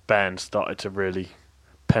band started to really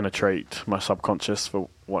penetrate my subconscious, for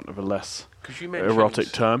want of a less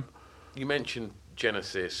erotic term. You mentioned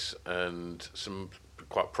Genesis and some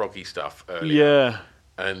quite proggy stuff earlier. Yeah.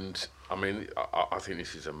 And, I mean, I think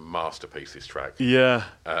this is a masterpiece, this track. Yeah.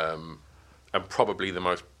 And probably the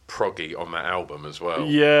most proggy on that album as well.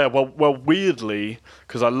 Yeah, well, weirdly,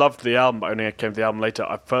 because I loved the album, but only came to the album later,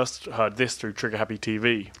 I first heard this through Trigger Happy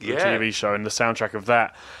TV, the TV show, and the soundtrack of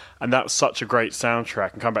that. And that was such a great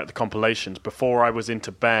soundtrack. And coming back to compilations, before I was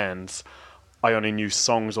into bands, I only knew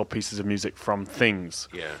songs or pieces of music from things.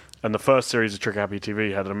 Yeah. And the first series of Trigger Happy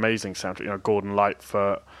TV had an amazing soundtrack. Gordon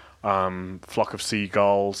Lightfoot, Flock of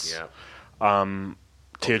Seagulls,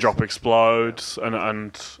 Teardrop Explodes,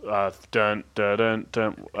 and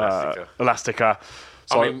Elastica.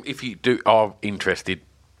 So, I mean, if you are interested,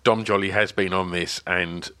 Dom Jolly has been on this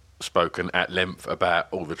and spoken at length about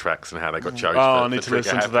all the tracks and how they got chosen. I need to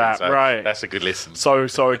listen to that. So right, that's a good listen.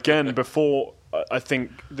 So again, before I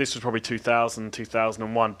think this was probably 2000,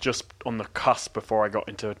 2001, just on the cusp before I got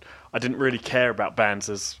into. I didn't really care about bands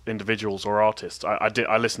as individuals or artists.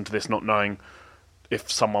 I listened to this not knowing if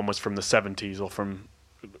someone was from the 70s or from.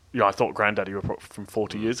 I thought Grandaddy were from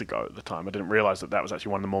 40 years ago at the time. I didn't realise that was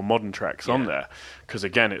actually one of the more modern tracks on there, because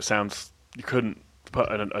again, it sounds you couldn't put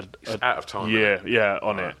it's out of time.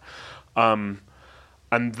 On it.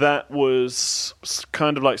 And that was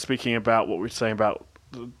kind of like speaking about what we were saying about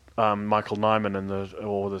Michael Nyman and the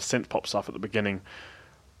synth pop stuff at the beginning.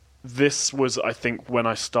 This was, I think, when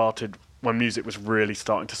music was really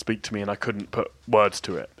starting to speak to me, and I couldn't put words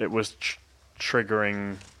to it. It was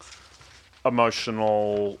triggering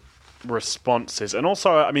emotional responses, and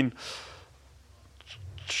also, I mean,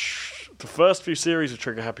 the first few series of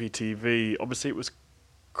Trigger Happy TV, obviously, it was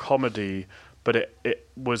comedy, but it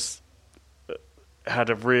had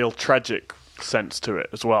a real tragic sense to it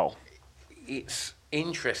as well. It's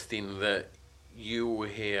interesting that you will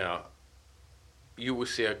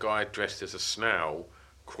see a guy dressed as a snail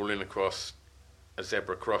crawling across a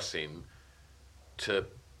zebra crossing to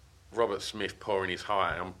Robert Smith pouring his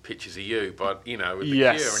heart on pictures of you, but with the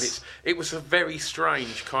Cure, and it was a very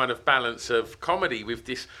strange kind of balance of comedy with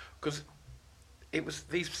this, because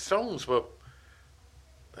these songs were.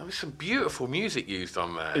 There was some beautiful music used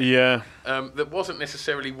on there. Yeah. That wasn't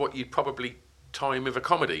necessarily what you'd probably time with a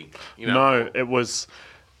comedy. No, it was,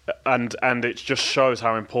 and it just shows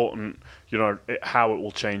how important, how it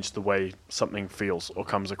will change the way something feels or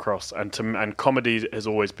comes across. And comedy has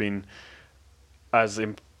always been,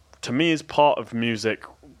 to me, is part of music,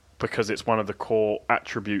 because it's one of the core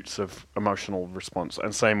attributes of emotional response.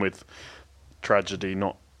 And same with tragedy,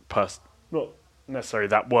 not necessarily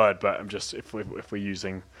that word, but I'm just if we're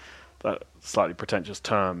using that slightly pretentious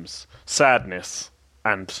terms, sadness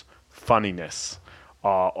and funniness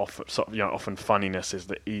are often funniness is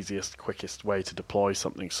the easiest, quickest way to deploy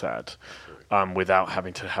something sad, without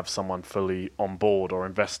having to have someone fully on board or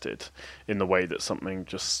invested in the way that something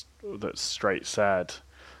that's straight sad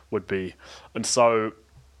would be. And so,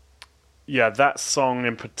 that song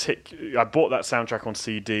in particular, I bought that soundtrack on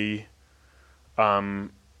CD, and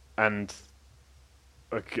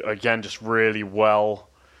again, just really well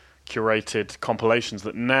curated compilations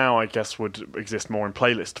that now I guess would exist more in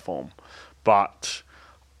playlist form. But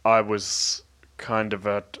I was kind of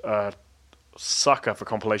a sucker for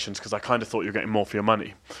compilations, because I kind of thought you were getting more for your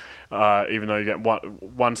money. Even though you get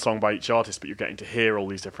one song by each artist, but you're getting to hear all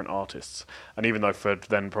these different artists. And even though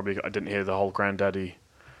probably I didn't hear the whole Grandaddy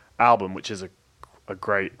album, which is a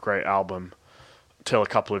great, great album, till a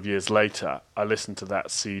couple of years later, I listened to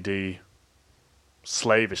that CD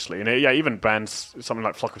slavishly. And even bands, something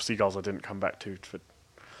like Flock of Seagulls, I didn't come back to for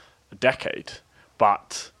a decade.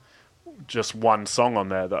 But just one song on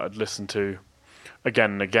there that I'd listened to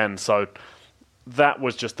again and again. So that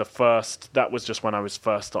was just when I was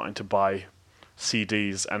first starting to buy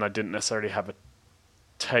CDs, and I didn't necessarily have a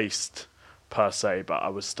taste per se, but I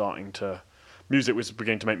was music was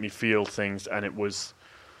beginning to make me feel things, and it was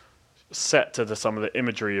set to some of the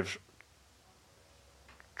imagery of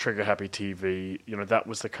Trigger Happy TV. That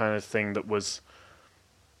was the kind of thing that was,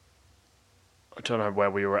 I don't know where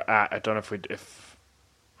we were at. I don't know if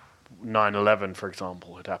 9/11, for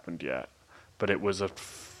example, had happened yet, but it was a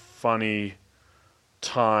funny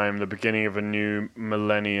time, the beginning of a new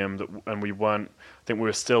millennium, and I think we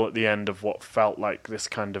were still at the end of what felt like this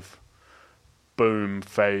kind of boom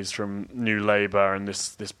phase from New Labour and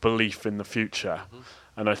this belief in the future. Mm-hmm.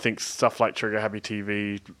 And I think stuff like Trigger Happy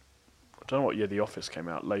TV, I don't know what year The Office came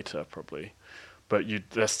out, later probably, but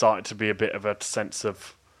there started to be a bit of a sense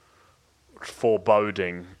of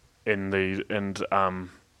foreboding of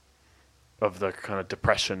the kind of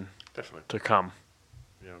depression to come.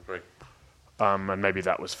 Yeah, I agree. And maybe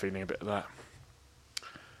that was feeling a bit of that.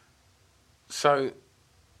 So,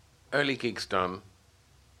 early gigs done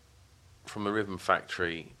from the Rhythm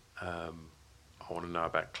Factory. I want to know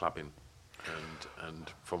about clubbing,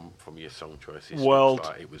 and from your song choices. Well,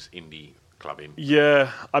 it was indie clubbing.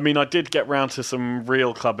 Yeah, I mean, I did get round to some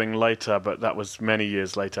real clubbing later, but that was many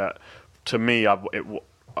years later. To me, I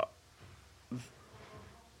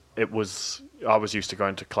was used to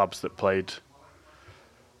going to clubs that played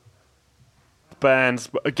bands,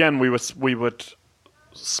 but again, we were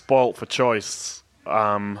spoilt for choice.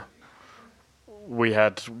 We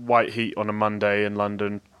had White Heat on a Monday in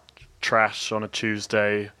London, Trash on a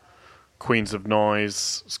Tuesday, Queens of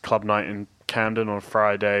Noise Club Night in Camden on a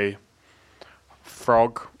Friday,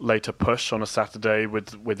 Frog, later Push on a Saturday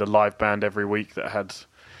with a live band every week that had,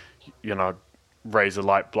 Razor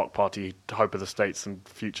Light, Block Party, Hope of the States, and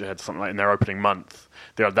Future had something like in their opening month.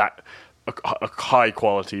 They had that a high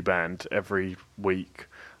quality band every week.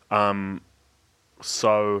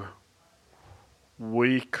 So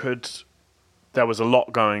there was a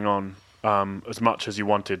lot going on, as much as you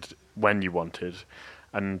wanted, when you wanted.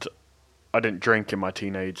 And I didn't drink in my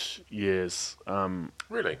teenage years.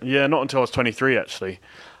 Really? Yeah, not until I was 23, actually,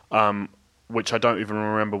 which I don't even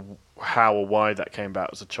remember how or why that came about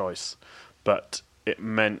as a choice. But it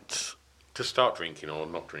meant... To start drinking or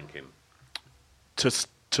not drinking? To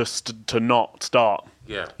not start.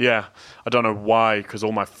 Yeah. Yeah. I don't know why, because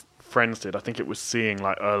all my friends did. I think it was seeing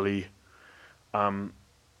like early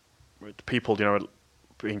people,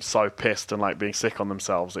 being so pissed and like being sick on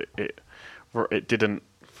themselves. It didn't,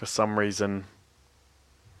 for some reason...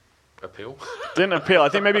 Appeal? Didn't appeal. I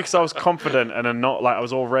think maybe because I was confident and not like I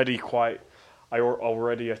was already quite... I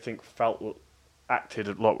think acted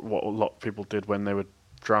a lot what a lot of people did when they were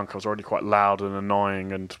drunk. I was already quite loud and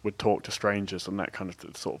annoying and would talk to strangers and that kind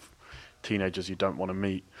of sort of teenagers you don't want to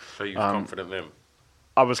meet. So you were confident then?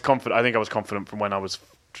 I was confident. I think I was confident from when I was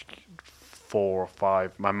 4 or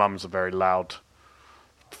 5. My mum's a very loud,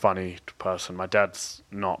 funny person. My dad's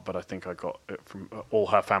not, but I think I got it from all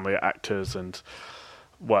her family are actors and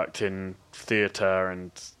worked in theatre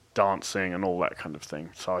and dancing and all that kind of thing.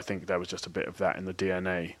 So I think there was just a bit of that in the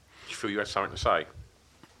DNA. Did you feel you had something to say?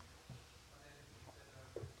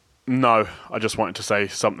 No, I just wanted to say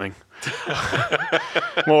something.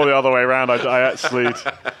 More the other way around.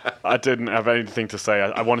 I didn't have anything to say.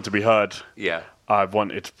 I wanted to be heard. Yeah. I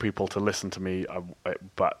wanted people to listen to me,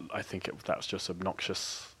 but I think that was just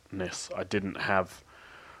obnoxiousness. I didn't have.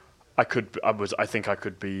 I think I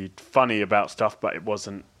could be funny about stuff, but it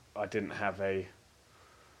wasn't. I didn't have a.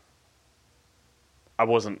 I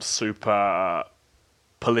wasn't super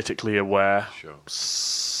politically aware. Sure.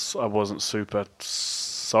 I wasn't super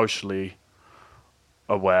socially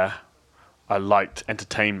aware. I liked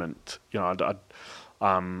entertainment,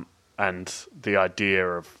 and the idea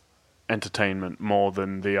of entertainment more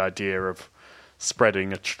than the idea of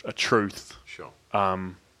spreading a truth. Sure.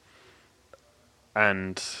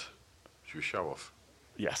 And should we show off?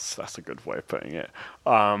 Yes, that's a good way of putting it.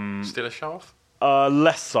 Still a show off?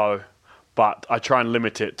 Less so. But I try and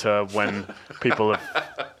limit it to when people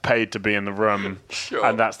have paid to be in the room, sure.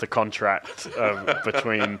 And that's the contract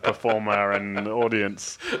between performer and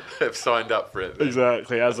audience. They've signed up for it. Then.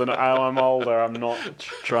 Exactly. As I'm older, I'm not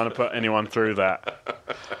trying to put anyone through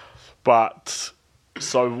that. But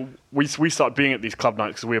so we started being at these club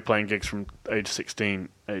nights because we were playing gigs from age 16,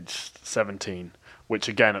 age 17, which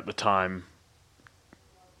again at the time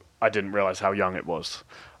I didn't realise how young it was,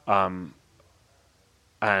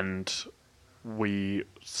 and we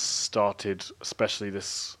started, especially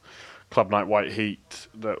this club night White Heat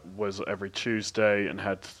that was every Tuesday and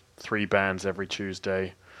had 3 bands every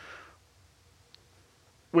Tuesday,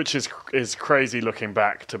 which is crazy looking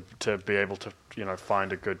back to be able to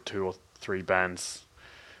find a good 2 or 3 bands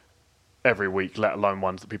every week, let alone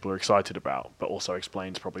ones that people are excited about, but also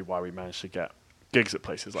explains probably why we managed to get gigs at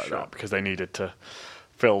places like that, because they needed to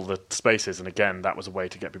fill the spaces, and again that was a way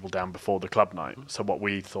to get people down before the club night. So what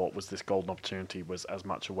we thought was this golden opportunity was as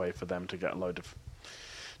much a way for them to get a load of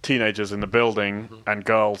teenagers in the building, and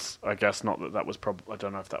girls, I guess, not that was probably, I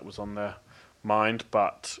don't know if that was on their mind,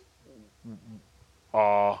 but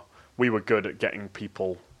we were good at getting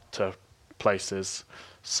people to places,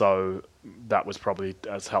 so that was probably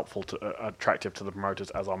as helpful to attractive to the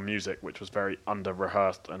promoters as our music, which was very under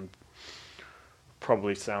rehearsed and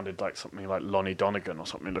probably sounded like something like Lonnie Donegan or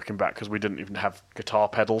something looking back, because we didn't even have guitar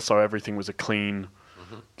pedals, so everything was a clean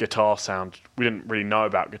guitar sound. We didn't really know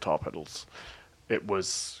about guitar pedals. It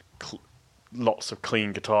was lots of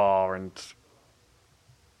clean guitar and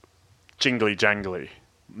jingly jangly,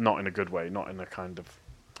 not in a good way, not in a kind of...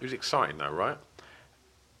 It was exciting though, right?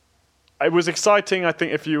 It was exciting, I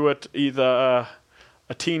think, if you were either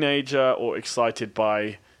a teenager or excited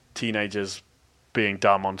by teenagers being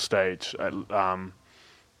dumb on stage. We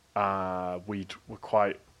were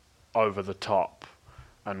quite over the top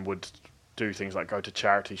and would do things like go to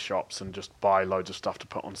charity shops and just buy loads of stuff to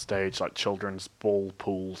put on stage, like children's ball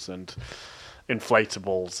pools and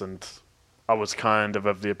inflatables. And I was kind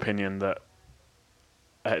of the opinion that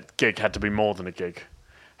a gig had to be more than a gig,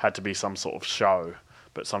 had to be some sort of show,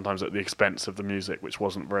 but sometimes at the expense of the music, which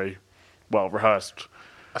wasn't very well rehearsed.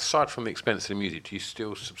 Aside from the expense of the music, do you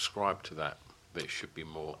still subscribe to that? That it should be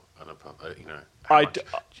more,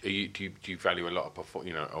 do you value a lot of do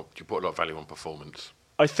you put a lot of value on performance?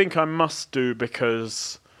 I think I must do,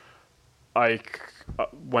 because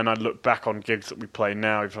when I look back on gigs that we play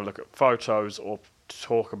now, if I look at photos or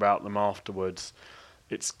talk about them afterwards,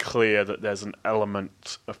 it's clear that there's an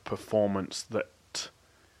element of performance that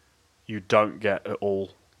you don't get at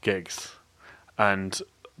all gigs, and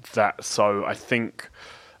so I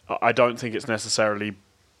don't think it's necessarily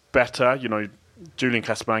better. You know, Julian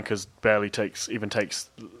Casablancas barely takes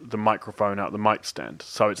the microphone out of the mic stand,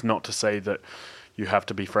 so it's not to say that you have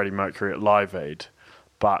to be Freddie Mercury at Live Aid,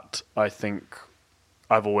 but I think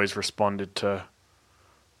I've always responded to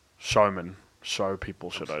show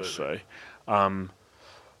people, should Absolutely. I say.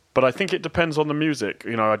 But I think it depends on the music.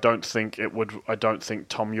 You know, I don't think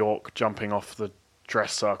Tom York jumping off the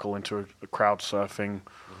dress circle into a crowd surfing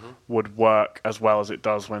would work as well as it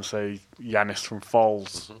does when, say, Yanis from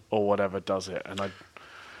Foals or whatever does it. And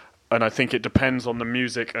I think it depends on the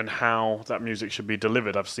music and how that music should be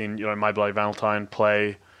delivered. I've seen, you know, My Bloody Valentine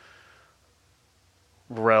play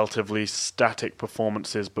relatively static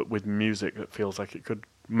performances, but with music that feels like it could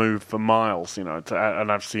move for miles. You know,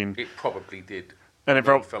 and I've seen it probably did. And it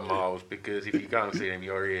for miles, because if you go and see them,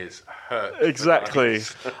 your ears hurt. Exactly.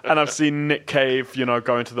 And I've seen Nick Cave, you know,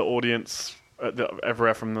 go into the audience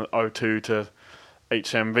everywhere from the O2 to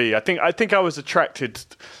HMV. I think I was attracted.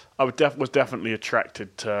 Was definitely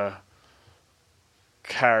attracted to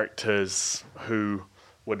characters who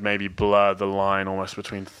would maybe blur the line almost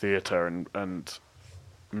between theatre and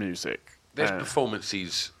music. There's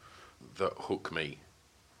performances that hook me,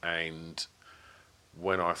 and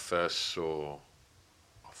when I first saw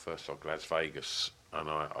Las Vegas, and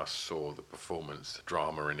I saw the performance, the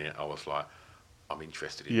drama in it, I was like, I'm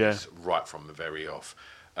interested in this right from the very off.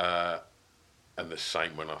 And the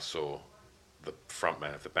same when I saw the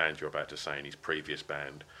frontman of the band you're about to say in his previous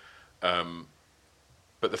band.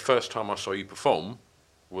 But the first time I saw you perform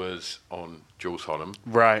was on Jools Holland.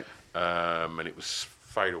 Right. And it was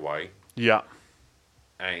Fade Away. Yeah.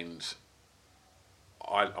 And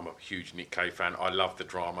I'm a huge Nick Cave fan. I love the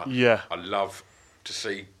drama. Yeah. I love to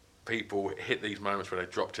see people hit these moments where they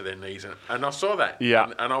drop to their knees, and I saw that,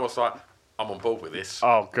 and I was like, I'm on board with this.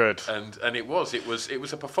 Oh, good. And it was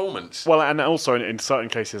a performance. Well, and also in certain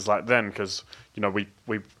cases like then, because you know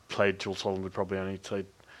we played Jools Holland, we probably only played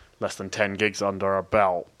less than 10 gigs under our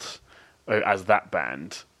belt as that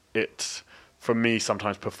band. It, for me,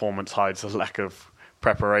 sometimes performance hides a lack of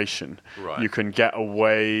preparation. Right. You can get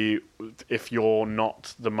away if you're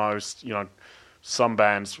not the most, you know. Some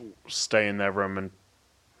bands stay in their room and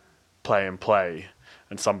play,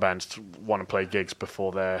 and some bands want to play gigs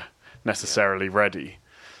before they're necessarily ready.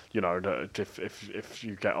 You know, if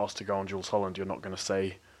you get asked to go on Jools Holland, you're not going to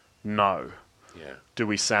say no. Yeah. Do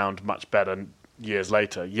we sound much better years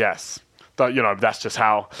later? Yes. But, you know, that's just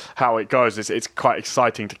how it goes. It's quite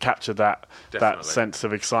exciting to capture that sense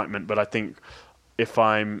of excitement. But I think if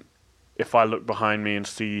I look behind me and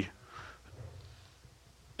see,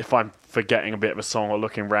 if I'm forgetting a bit of a song or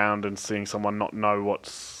looking around and seeing someone not know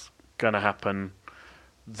what's going to happen,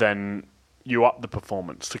 then you up the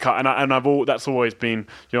performance to cut. And that's always been,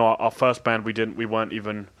 you know, our first band, we weren't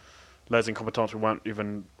even Les Incompetents, we weren't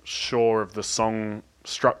even sure of the song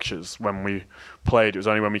structures when we played. It was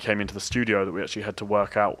only when we came into the studio that we actually had to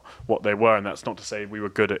work out what they were. And that's not to say we were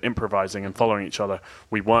good at improvising and following each other.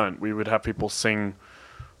 We weren't. We would have people sing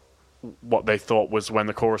what they thought was when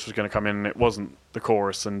the chorus was going to come in, and it wasn't the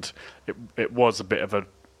chorus, and it was a bit of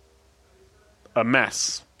a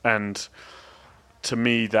mess. And to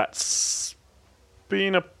me, that's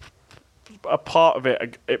been a part of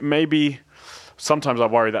it. It may be, sometimes I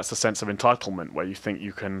worry that's a sense of entitlement, where you think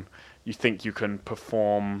you can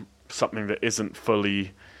perform something that isn't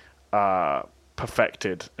fully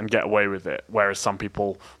perfected and get away with it, whereas some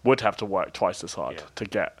people would have to work twice as hard to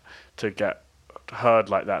get heard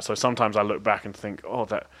like that. So sometimes I look back and think,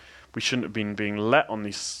 that we shouldn't have been being let on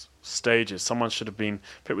these stages. Someone should have been,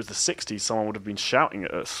 if it was the 60s, someone would have been shouting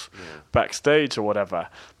at us backstage or whatever.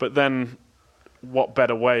 But then what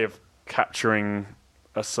better way of capturing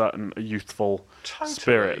a certain youthful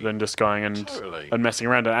spirit than just going and messing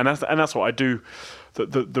around? And that's what I do.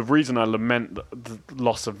 The reason I lament the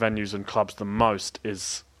loss of venues and clubs the most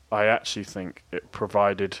is I actually think it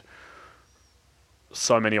provided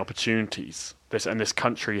so many opportunities. This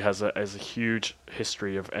country has a huge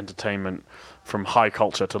history of entertainment, from high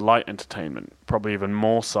culture to light entertainment, probably even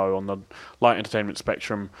more so on the light entertainment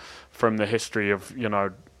spectrum, from the history of, you know,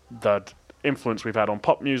 the influence we've had on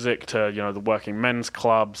pop music to, you know, the working men's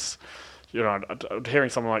clubs. You know, hearing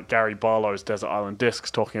someone like Gary Barlow's Desert Island Discs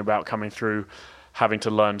talking about coming through, having to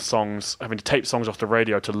learn songs, having to tape songs off the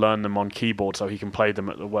radio to learn them on keyboard so he can play them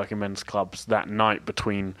at the working men's clubs that night,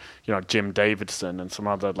 between, you know, Jim Davidson and some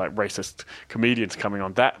other like racist comedians coming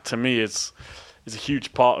on. That to me is a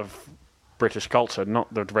huge part of British culture,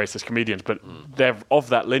 not the racist comedians, but they're of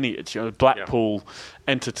that lineage. You know, Blackpool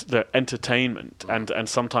the entertainment, and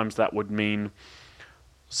sometimes that would mean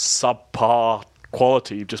subpar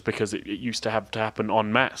quality just because it used to have to happen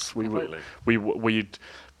en masse. We'd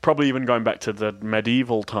probably even going back to the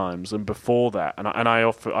medieval times and before that. And I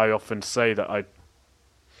often say that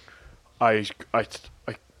I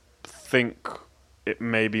think it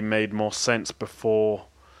maybe made more sense before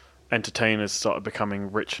entertainers started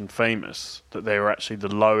becoming rich and famous, that they were actually the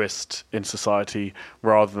lowest in society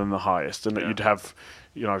rather than the highest, and that you'd have,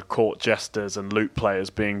 court jesters and lute players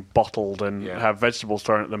being bottled and have vegetables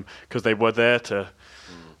thrown at them because they were there to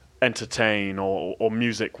entertain, or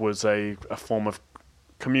music was a form of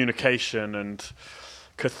communication and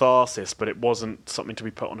catharsis, but it wasn't something to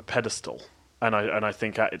be put on a pedestal. And I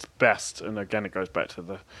think at its best, and again it goes back to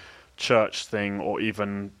the church thing, or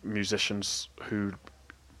even musicians who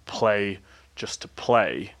play just to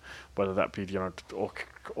play, whether that be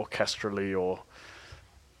orchestrally or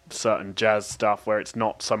certain jazz stuff where it's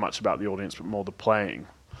not so much about the audience but more the playing.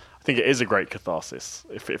 I think it is a great catharsis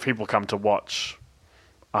if people come to watch.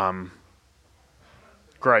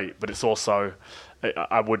 Great, but it's also,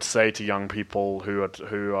 I would say to young people who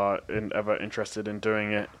are ever interested in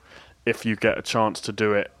doing it, if you get a chance to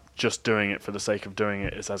do it, just doing it for the sake of doing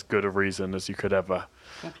it is as good a reason as you could ever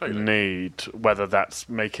need, whether that's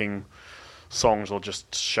making songs or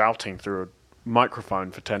just shouting through a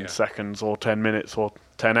microphone for 10 seconds or 10 minutes or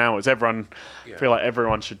 10 hours. I feel like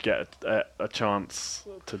everyone should get a chance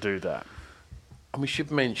to do that. And we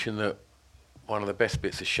should mention that one of the best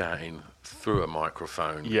bits of shouting through a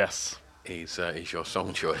microphone is your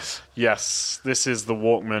song choice. Yes, this is the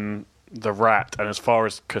Walkman, the Rat, and as far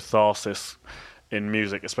as catharsis in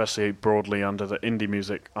music, especially broadly under the indie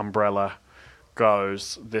music umbrella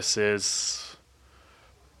goes, this is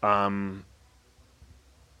about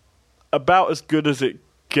as good as it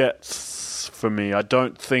gets for me. I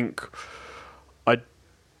don't think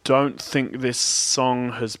this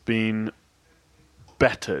song has been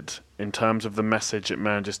bettered in terms of the message it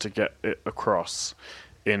manages to get it across,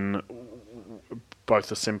 in both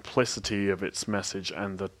the simplicity of its message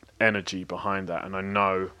and the energy behind that. And I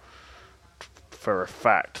know for a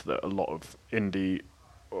fact that a lot of indie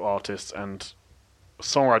artists and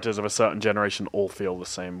songwriters of a certain generation all feel the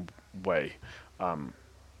same way.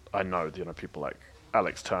 I know, people like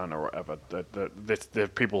Alex Turner or whatever. The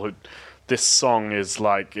people who, this song is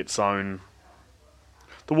like its own.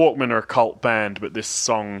 The Walkmen are a cult band, but this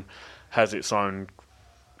song has its own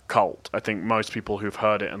cult. I think most people who've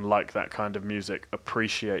heard it and like that kind of music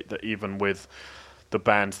appreciate that even with the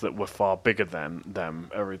bands that were far bigger than them,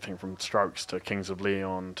 everything from Strokes to Kings of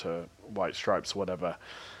Leon to White Stripes, whatever,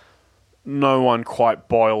 no one quite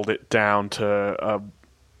boiled it down to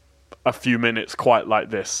a few minutes quite like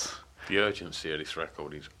this. The urgency of this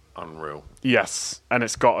record is unreal. Yes, and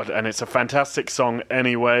it's a fantastic song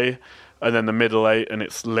anyway, and then the middle eight and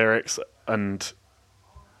its lyrics, and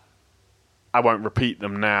I won't repeat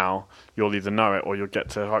them now. You'll either know it or you'll get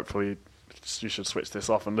to, hopefully, you should switch this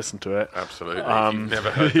off and listen to it. Absolutely. If you've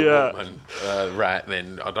never heard the Walkman Rat,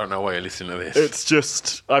 then I don't know why you're listening to this. It's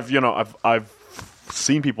just, I've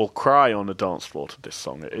seen people cry on the dance floor to this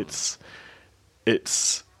song. It's,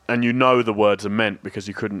 and the words are meant because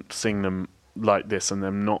you couldn't sing them like this and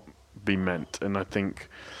them not be meant. And I think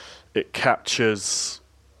it captures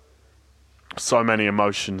so many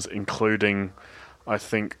emotions, including, I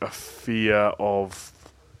think, a fear of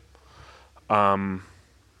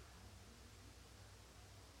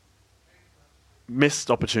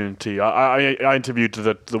missed opportunity. I interviewed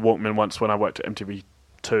the Walkmen once when I worked at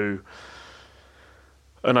MTV2,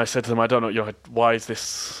 and I said to them, I don't know, why is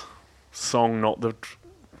this song not the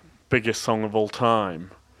biggest song of all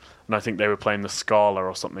time? And I think they were playing the Scala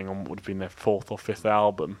or something on what would have been their 4th or 5th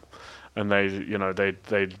album, and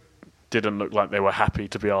they didn't look like they were happy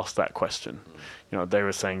to be asked that question. They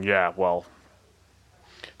were saying, I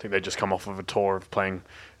think they'd just come off of a tour of playing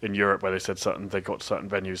in Europe where they said they got to certain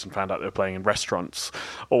venues and found out they were playing in restaurants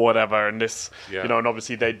or whatever. And this, and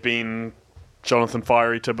obviously they'd been Jonathan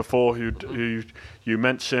Fierita before, who you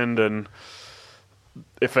mentioned, and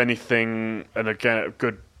if anything, and again,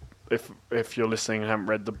 good. If you're listening and haven't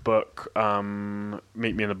read the book,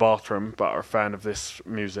 Meet Me in the Bathroom, but are a fan of this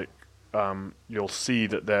music, you'll see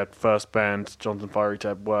that their first band, Jonathan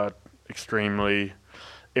Fierita, were extremely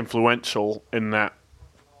influential in that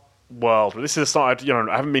world. But this is a song,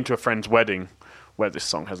 I haven't been to a friend's wedding where this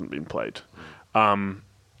song hasn't been played. And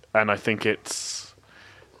I think it's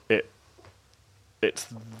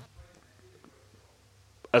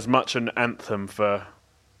as much an anthem for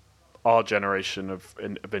our generation of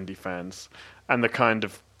indie fans, and the kind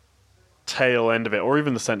of tail end of it, or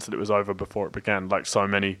even the sense that it was over before it began, like so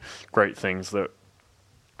many great things that,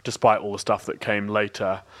 despite all the stuff that came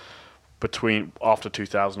later, after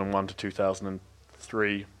 2001 to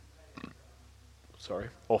 2003,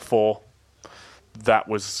 or 4. That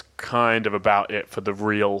was kind of about it for the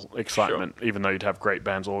real excitement, even though you'd have great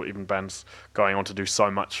bands or even bands going on to do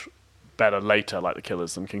so much better later, like the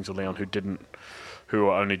Killers and Kings of Leon, who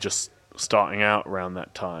were only just starting out around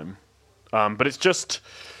that time. But it's just,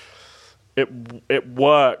 it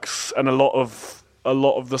works, and a lot of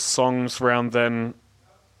the songs around then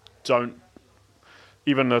don't,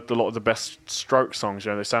 even a lot of the best Strokes songs,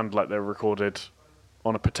 they sound like they're recorded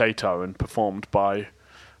on a potato and performed by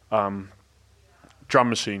drum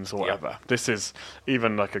machines or whatever. Yeah. This is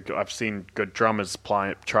even I've seen good drummers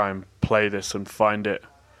try and play this and find it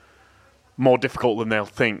more difficult than they'll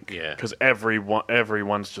think. Yeah. Because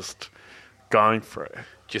everyone's just going for it.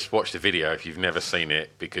 Just watch the video if you've never seen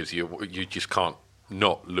it, because you just can't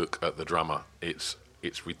not look at the drummer. It's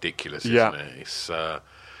ridiculous, isn't it?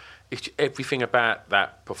 It's everything about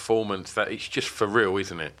that performance, that it's just for real,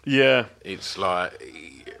 isn't it? Yeah. It's like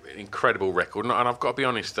an incredible record, and I've got to be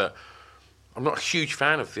honest that I'm not a huge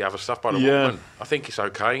fan of the other stuff by the Walkmen. I think it's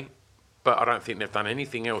okay, but I don't think they've done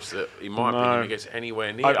anything else that, in my opinion, gets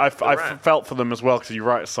anywhere near. I felt for them as well, because you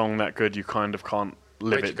write a song that good, you kind of can't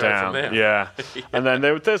live it down. Yeah. And then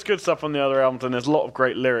there's good stuff on the other albums, and there's a lot of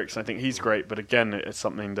great lyrics. I think he's great, but again, it's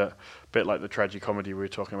something that, a bit like the tragicomedy we were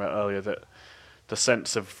talking about earlier, that the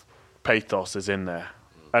sense of pathos is in there.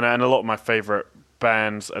 And a lot of my favourite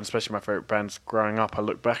bands, and especially my favourite bands growing up, I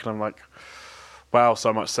look back and I'm like, wow,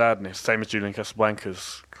 so much sadness. Same as Julian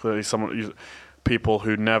Casablancas. Clearly people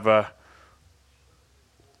who never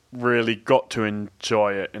really got to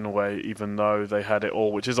enjoy it in a way, even though they had it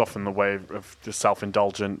all, which is often the way of the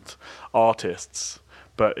self-indulgent artists.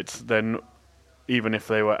 But it's then, even if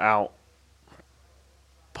they were out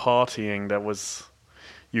partying,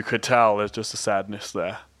 you could tell there's just a sadness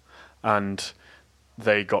there. And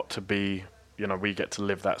they got to be, we get to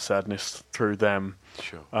live that sadness through them.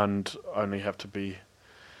 Sure. And only have to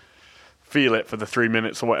feel it for the 3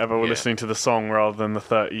 minutes or whatever we're listening to the song, rather than the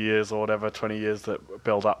 30 years or whatever, 20 years that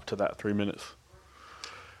build up to that 3 minutes.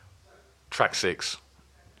 Track 6.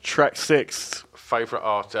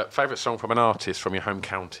 Favourite song from an artist from your home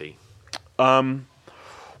county? Well,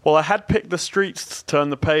 I had picked The Streets, Turn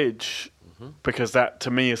the Page, because that to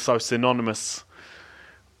me is so synonymous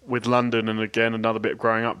with London, and again another bit of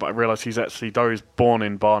growing up. But I realised though he's born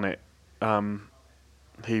in Barnet,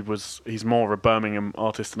 he's more of a Birmingham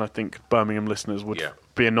artist, and I think Birmingham listeners would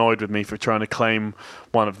be annoyed with me for trying to claim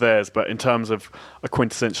one of theirs. But in terms of a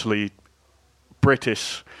quintessentially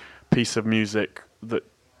British piece of music that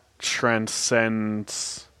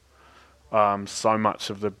transcends so much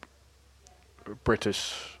of the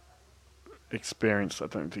British experience, I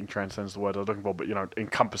don't think transcends the word I'm looking for, but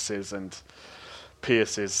encompasses and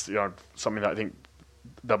pierces, something that I think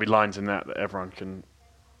there'll be lines in that everyone can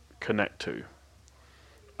connect to.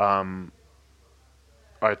 I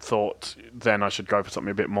thought then I should go for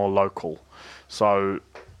something a bit more local. So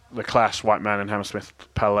The Clash, White Man and Hammersmith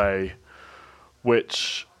Palais,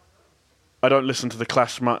 which I don't listen to The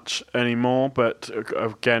Clash much anymore, but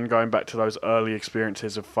again, going back to those early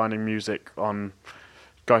experiences of finding music on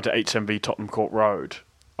going to HMV Tottenham Court Road,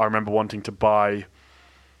 I remember wanting to buy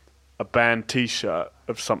a band T-shirt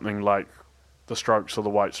of something like the Strokes or the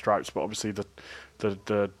White Stripes, but obviously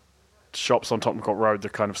the shops on Tottenham Court Road, the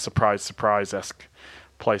kind of surprise-esque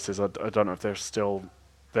places, I don't know if they're still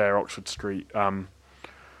there, Oxford Street,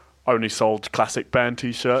 only sold classic band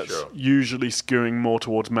T-shirts, usually skewing more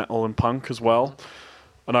towards metal and punk as well.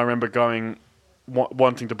 And I remember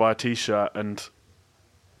wanting to buy a T-shirt and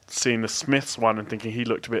seeing the Smiths one and thinking he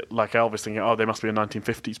looked a bit like Elvis, thinking, they must be a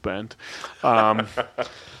 1950s band.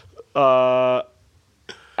 Or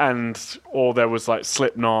there was like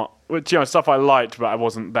Slipknot, which stuff I liked, but I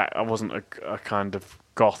wasn't a kind of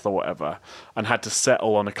goth or whatever, and had to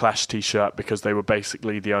settle on a Clash T-shirt because they were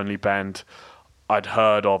basically the only band I'd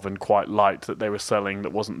heard of and quite liked that they were selling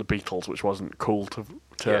that wasn't the Beatles, which wasn't cool to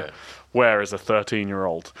wear as a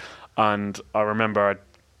 13-year-old. And I remember I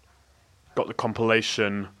got the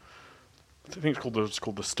compilation, I think it's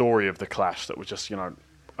called The Story of the Clash, that was just a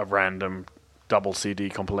random double CD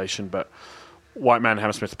compilation, but White Man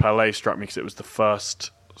Hammersmith Palais struck me because it was the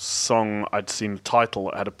first song I'd seen the title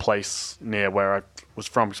that had a place near where I was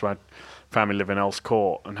from, because my family live in Earls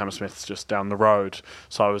Court and Hammersmith's just down the road.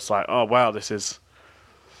 So I was like, oh wow, this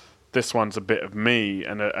one's a bit of me,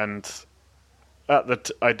 and I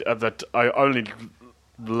only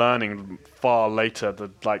learning far later the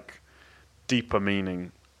deeper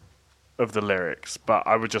meaning of the lyrics, but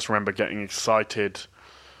I would just remember getting excited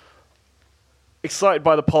excited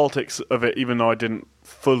by the politics of it, even though I didn't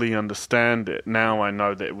fully understand it. Now I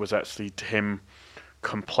know that it was actually him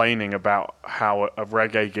complaining about how a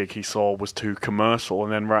reggae gig he saw was too commercial,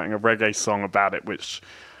 and then writing a reggae song about it, which,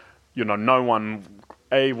 you know, no one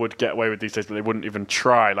would get away with these days, but they wouldn't even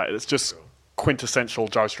try. Like, it's just quintessential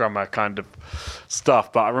Joe Strummer kind of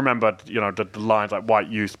stuff. But I remember, you know, the lines like white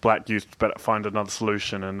youth, black youth, better find another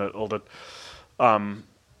solution, and all the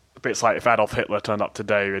bits like if Adolf Hitler turned up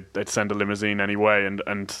today, they'd send a limousine anyway,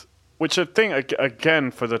 and which I think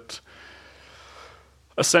again for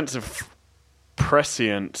a sense of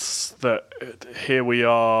prescience that here we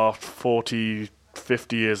are 40,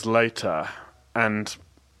 50 years later, and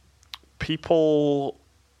people,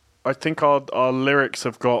 I think our lyrics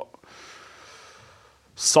have got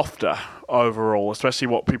softer overall, especially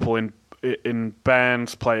what people in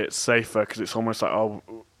bands play it safer, because it's almost like, oh,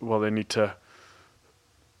 well, they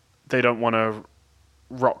don't want to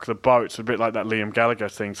rock the boat. It's a bit like that Liam Gallagher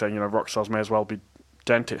thing saying, you know, rock stars may as well be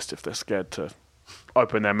dentists if they're scared to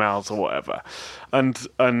open their mouths or whatever. And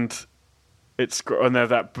there's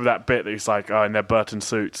that bit that he's like, oh, in their Burton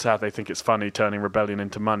suits, how they think it's funny turning rebellion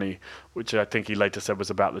into money, which I think he later said was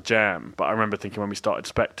about the Jam. But I remember thinking when we started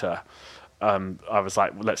Spectre, I was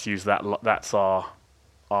like, well, let's use that. That's our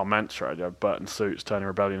mantra, you know, Burton suits turning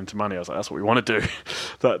rebellion into money. I was like, that's what we want to do.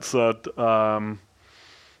 That's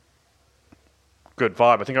good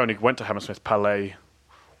vibe. I think I only went to Hammersmith Palais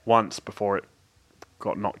once before it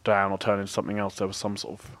got knocked down or turned into something else. There was some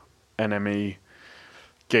sort of NME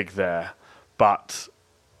gig there. But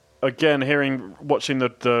again, watching the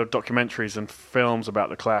documentaries and films about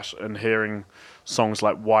the Clash and hearing songs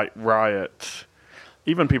like White Riot,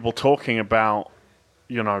 even people talking about,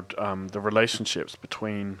 you know, the relationships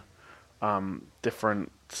between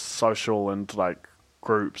different social and like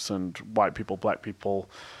groups and white people, black people,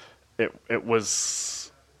 it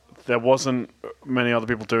was, there wasn't many other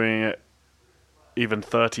people doing it even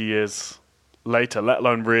 30 years later, let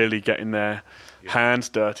alone really getting their hands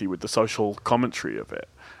dirty with the social commentary of it.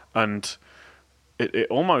 And it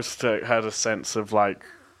almost had a sense of like,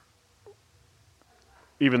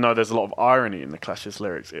 even though there's a lot of irony in the Clash's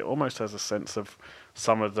lyrics, it almost has a sense of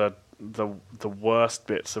some of the worst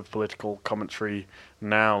bits of political commentary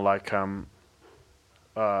now, like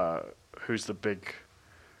who's the big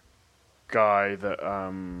guy that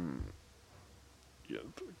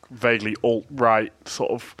vaguely alt-right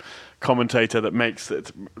sort of commentator that makes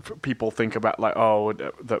it people think about like, oh,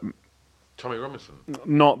 that Tommy Robinson.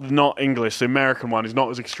 Not English, the American one is not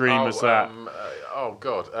as extreme as that.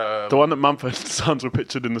 The one that Mumford & Sons were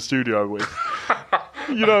pictured in the studio with.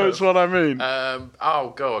 You know, it's what I mean. The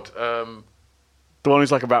one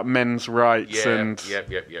who's like about men's rights and. Yep.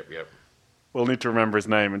 We'll need to remember his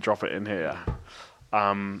name and drop it in here.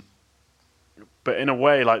 But in a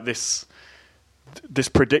way, like this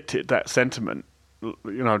predicted that sentiment. You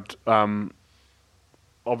know,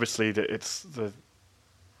 obviously it's the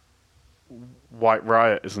White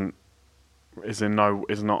Riot is not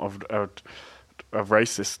a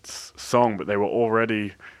racist song, but they were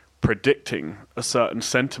already predicting a certain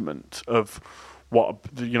sentiment of what,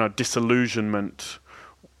 you know, disillusionment,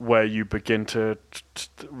 where you begin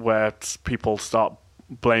where people start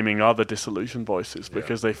blaming other disillusioned voices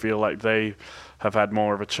because they feel like they have had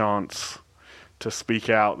more of a chance to speak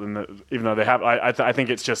out than even though they have. I think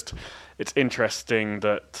it's interesting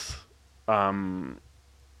that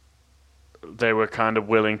they were kind of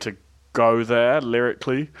willing to go there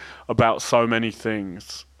lyrically about so many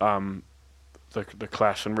things, the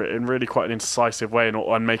Clash, and in really quite an incisive way,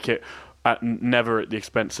 and make it never at the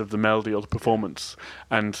expense of the melody or the performance.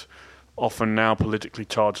 And often now politically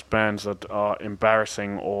charged bands that are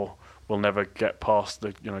embarrassing or will never get past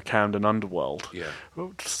the, you know, Camden underworld,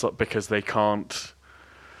 because they can't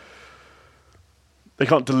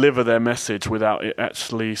deliver their message without it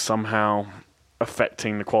actually somehow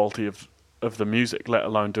affecting the quality of the music, let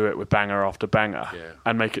alone do it with banger after banger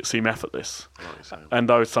and make it seem effortless. And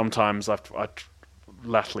though sometimes I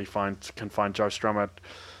latterly can find Joe Strummer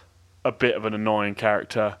a bit of an annoying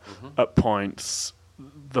character at points,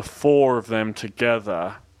 the four of them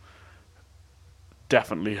together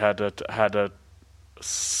definitely had a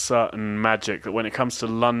certain magic that when it comes to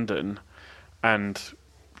London and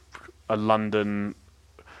a London,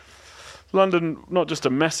 not just a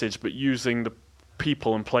message, but using the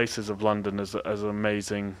people and places of London as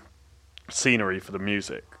amazing scenery for the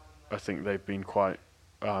music. I think they've been quite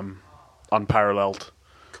unparalleled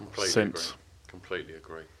since. Completely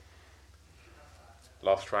agree.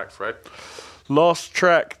 Last track, Fred. Last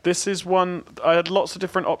track. This is one. I had lots of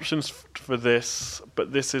different options for this,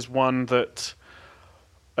 but this is one that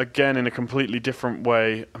again in a completely different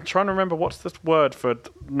way. I'm trying to remember what's this word for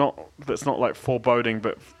that's not like foreboding,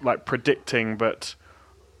 but like predicting, but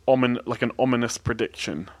like an ominous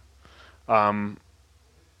prediction.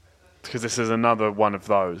 Because this is another one of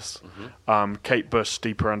those. Kate Bush,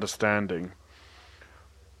 Deeper Understanding,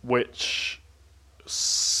 which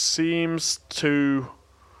seems to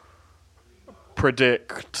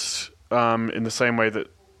predict in the same way that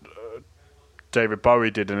David Bowie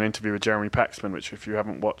did in an interview with Jeremy Paxman, which if you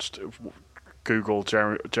haven't watched, Google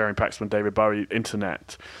Jeremy Paxman, David Bowie,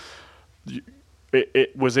 internet.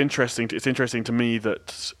 It was interesting. It's interesting to me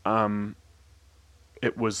that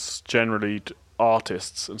it was generally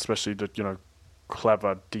artists, especially the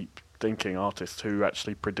clever, deep thinking artists, who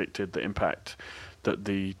actually predicted the impact that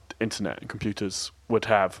the internet and computers would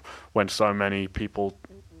have when so many people,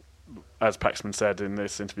 as Paxman said in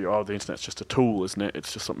this interview, the internet's just a tool, isn't it?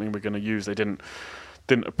 It's just something we're going to use. They didn't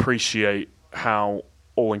appreciate how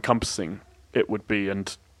all-encompassing it would be.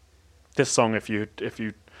 And this song, if you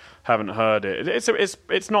haven't heard it,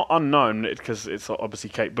 it's not unknown because it's obviously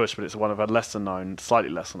Kate Bush, but it's one of her slightly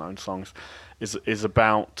lesser known songs. Is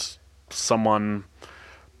about someone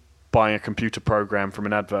buying a computer program from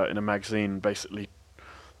an advert in a magazine, basically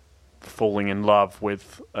falling in love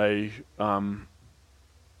with a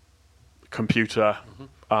computer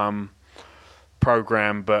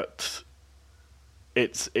program, but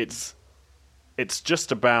it's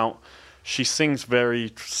just about, she sings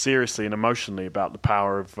very seriously and emotionally about the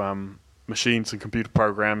power of machines and computer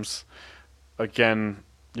programs. Again,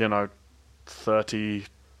 30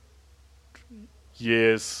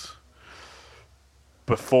 years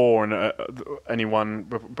before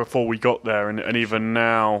before we got there, and even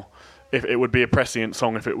now, if it would be a prescient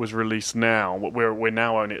song if it was released now. We're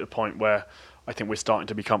now only at the point where I think we're starting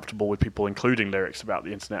to be comfortable with people including lyrics about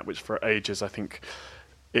the internet, which for ages I think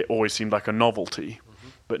it always seemed like a novelty.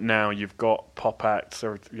 But now you've got pop acts,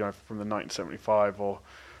 or from the 1975 or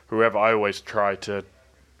whoever. I always try to.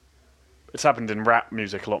 It's happened in rap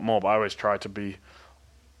music a lot more, but I always try to be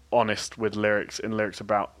honest with lyrics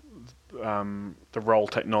about the role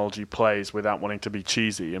technology plays, without wanting to be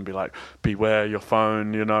cheesy and be like, beware your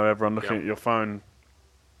phone, everyone looking at your phone.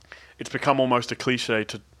 It's become almost a cliche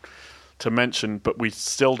to mention, but we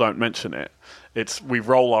still don't mention it. We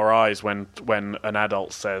roll our eyes when an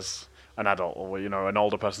adult says, an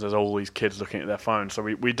older person says, all these kids looking at their phone. So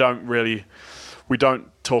we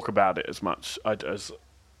don't talk about it as much as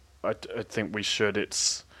I think we should.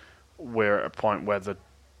 We're at a point where the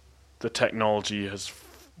technology has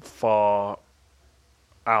far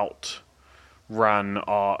outrun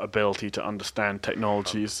our ability to understand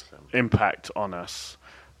technology's impact on us,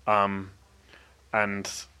 and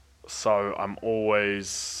so I'm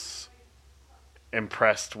always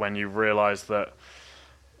impressed when you realize that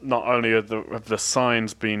not only have the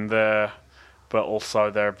signs been there, but also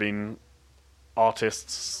there have been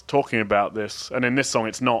artists talking about this. And in this song,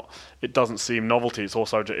 it doesn't seem novelty.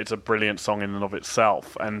 It's a brilliant song in and of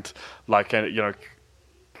itself, and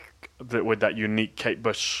with that unique Kate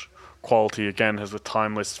Bush quality, again, has a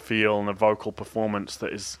timeless feel and a vocal performance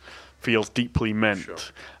that feels deeply meant. Sure.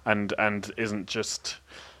 and isn't just.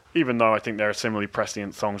 Even though I think there are similarly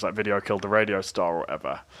prescient songs like "Video Killed the Radio Star" or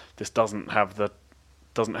whatever, this doesn't have the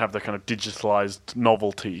kind of digitalized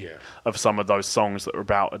novelty of some of those songs that are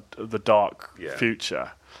about the dark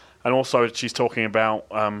future. And also, she's talking about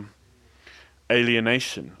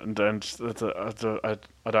alienation, and I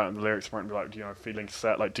don't. The lyrics might be like, feeling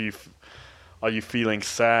sad. Like, are you feeling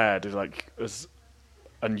sad?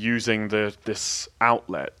 And using this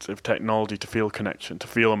outlet of technology to feel connection, to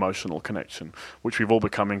feel emotional connection, which we've all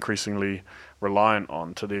become increasingly reliant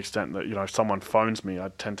on, to the extent that, if someone phones me, I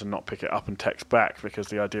tend to not pick it up and text back, because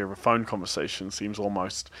the idea of a phone conversation seems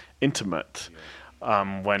almost intimate,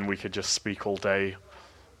 when we could just speak all day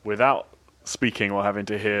without speaking or having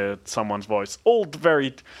to hear someone's voice. All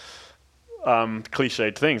very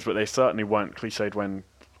cliched things, but they certainly weren't cliched when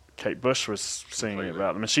Kate Bush was singing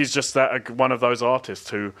about them. And she's just one of those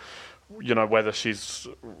artists who, whether she's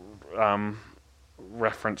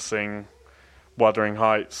referencing Wuthering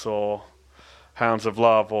Heights or Hounds of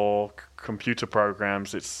Love or computer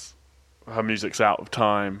programs, her music's out of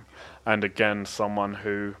time. And again, someone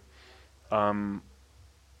who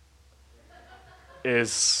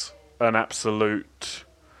is an absolute,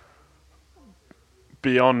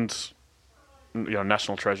 beyond,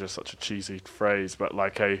 national treasure is such a cheesy phrase, but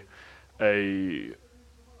like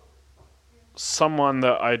someone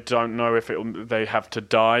that I don't know if they have to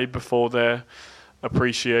die before they're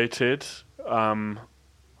appreciated.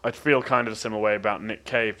 I feel kind of a similar way about Nick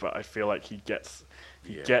Cave, but I feel like he gets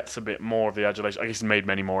gets a bit more of the adulation. I guess he's made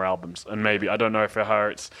many more albums, and maybe, I don't know if for her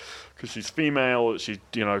it's because she's female, she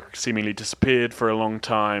seemingly disappeared for a long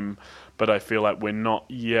time, but I feel like we're not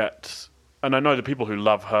yet. And I know the people who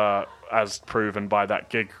love her, as proven by that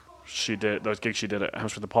gig she did, those gigs she did at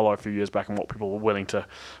Hammersmith Apollo a few years back, and what people were willing to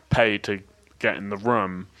pay to get in the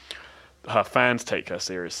room. Her fans take her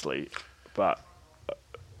seriously, but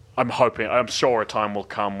I'm sure a time will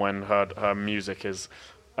come when her music is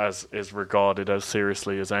regarded as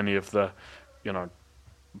seriously as any of the,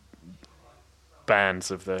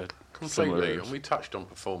 bands of the completely. And we touched on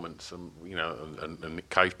performance, and and Nick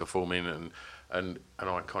Cave performing, and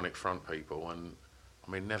iconic front people, and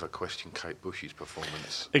I mean, never question Kate Bush's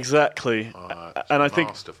performance. Exactly, and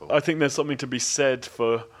masterful. I think there's something to be said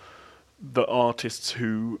for the artists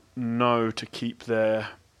who know to keep their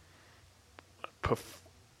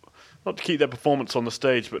not to keep their performance on the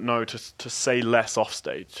stage, but know to say less off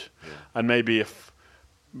stage. Yeah. And maybe if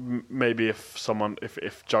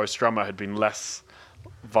Joe Strummer had been less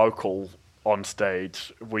vocal on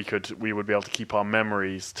stage, we would be able to keep our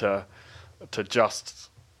memories to just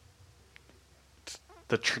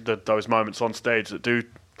those moments on stage that do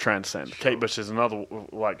transcend. Sure. Kate Bush is another,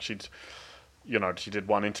 like she did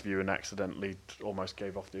one interview and accidentally almost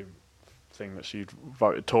gave off the thing that she'd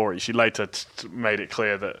voted Tory. She later made it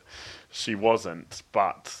clear that she wasn't,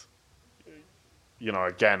 but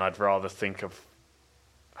again, I'd rather think of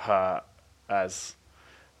her as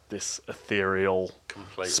this ethereal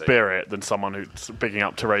spirit than someone who's picking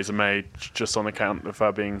up Theresa May just on account of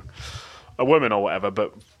her being a woman or whatever.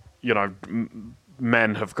 But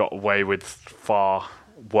men have got away with far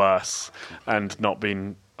worse and not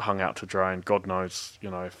been hung out to dry, and God knows,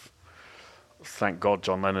 if thank God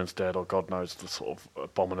John Lennon's dead, or God knows the sort of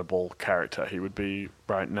abominable character he would be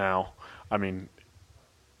right now. I mean,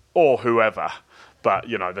 or whoever, but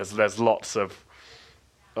there's lots of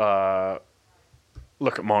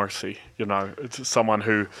look at Morrissey. It's someone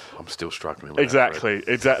who I'm still struggling with. Exactly.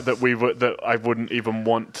 That I wouldn't even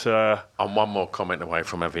want to. I'm one more comment away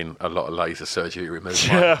from having a lot of laser surgery removed.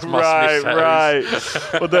 Yeah, right.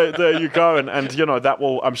 Well, there you go, and that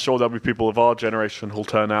will. I'm sure there'll be people of our generation who'll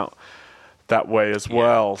turn out that way as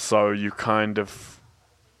well. So you kind of,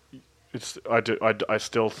 I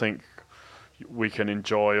still think we can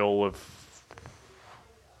enjoy all of. I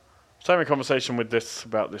was having a conversation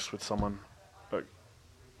about this with someone at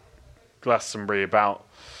Glastonbury about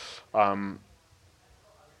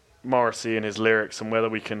Morrissey and his lyrics and whether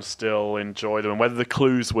we can still enjoy them and whether the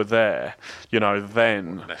clues were there,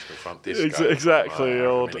 then. National Front Disco. Exactly.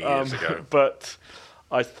 Many years ago. But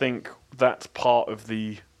I think that's part of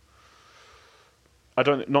the.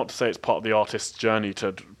 Not to say it's part of the artist's journey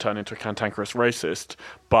to turn into a cantankerous racist,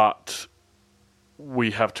 but we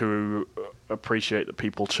have to appreciate that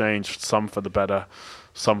people change, some for the better,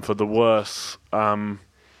 some for the worse, and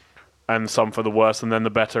some for the worse and then the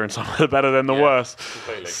better, and some for the better than the worse.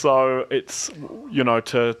 Completely. So it's,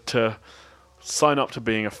 to sign up to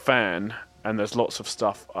being a fan, and there's lots of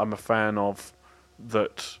stuff I'm a fan of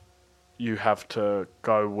that you have to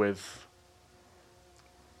go with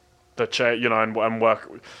the chair, and work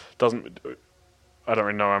doesn't. I don't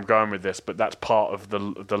really know where I'm going with this, but that's part of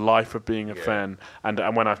the life of being a fan. And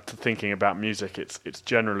when I'm thinking about music, it's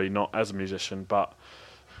generally not as a musician, but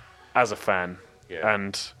as a fan. Yeah.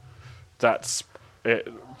 And that's it.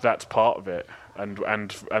 That's part of it, and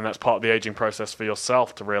that's part of the aging process for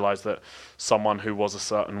yourself to realize that someone who was a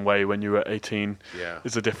certain way when you were 18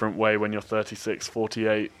 is a different way when you're 36,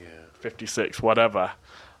 48, 56, whatever.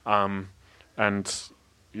 And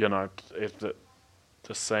it's the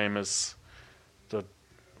same as the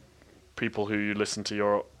people who you listen to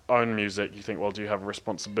your own music. You think, well, do you have a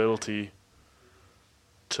responsibility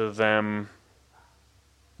to them?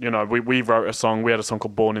 We wrote a song. We had a song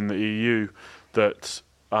called "Born in the EU" that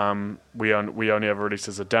we only ever released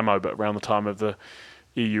as a demo. But around the time of the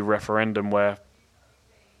EU referendum, where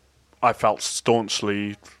I felt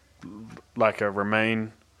staunchly like a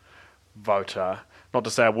Remain voter. Not to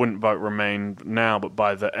say I wouldn't vote Remain now, but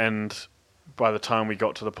by the time we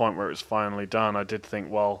got to the point where it was finally done, I did think,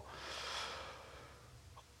 well,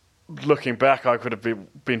 looking back, I could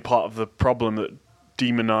have been part of the problem that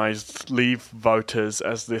demonized Leave voters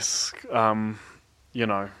as this, dumb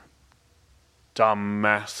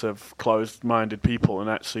mass of closed-minded people, and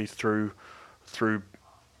actually through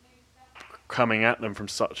coming at them from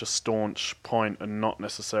such a staunch point and not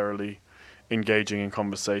necessarily engaging in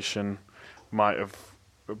conversation might have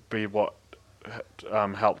be what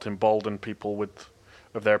helped embolden people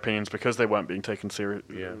of their opinions because they weren't being taken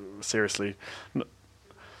seriously.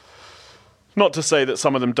 Not to say that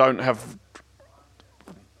some of them don't have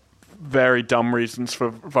very dumb reasons for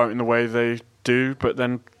voting the way they do, but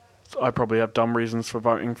then I probably have dumb reasons for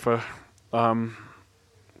voting for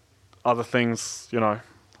other things. You know,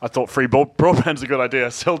 I thought free broadband's a good idea, I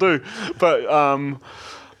still do, but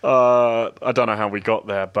I don't know how we got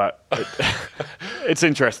there. But it's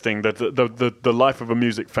interesting that the life of a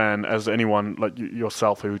music fan, as anyone like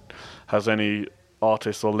yourself who has any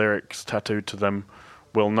artists or lyrics tattooed to them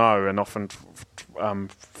will know, and often I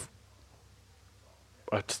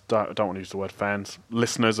don't want to use the word fans,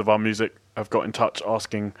 listeners of our music have got in touch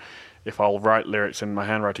asking if I'll write lyrics in my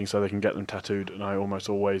handwriting so they can get them tattooed, and I almost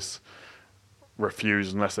always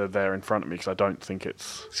refuse unless they're there in front of me, because I don't think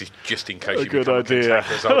it's just in case a you good become idea. a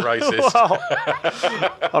cantankerous old racist.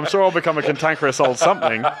 Well, I'm sure I'll become a cantankerous old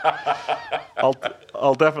something.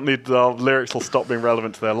 I'll definitely, the lyrics will stop being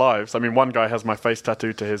relevant to their lives. I mean, one guy has my face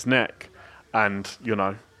tattooed to his neck, and, you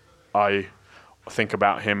know, I think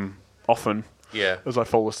about him often as I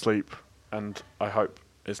fall asleep, and I hope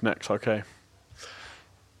his neck's okay.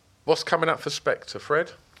 What's coming up for Spectre,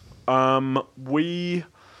 Fred? We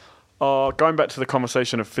are going back to the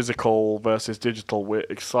conversation of physical versus digital. We're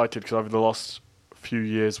excited because over the last few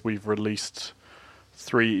years we've released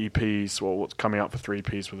 3 EPs, or what's coming up for 3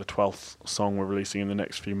 EPs, with the 12th song we're releasing in the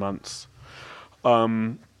next few months.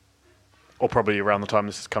 Or probably around the time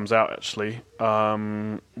this comes out, actually.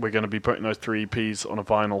 We're going to be putting those 3 EPs on a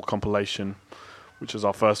vinyl compilation, which is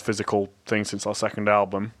our first physical thing since our second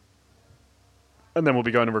album. And then we'll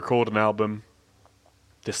be going to record an album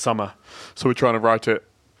this summer. So we're trying to write it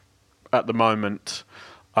at the moment.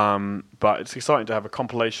 But it's exciting to have a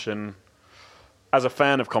compilation. As a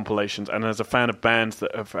fan of compilations, and as a fan of bands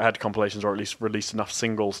that have had compilations, or at least released enough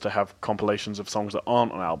singles to have compilations of songs that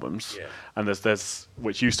aren't on albums, and there's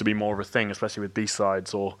which used to be more of a thing, especially with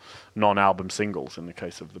B-sides or non-album singles in the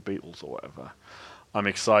case of the Beatles or whatever. I'm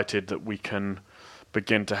excited that we can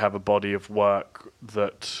begin to have a body of work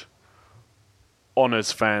that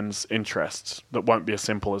honours fans' interests, that won't be as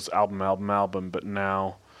simple as album, but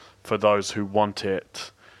now, for those who want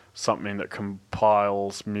it, something that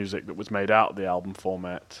compiles music that was made out of the album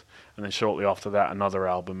format, and then shortly after that another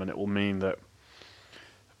album, and it will mean that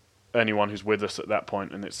anyone who's with us at that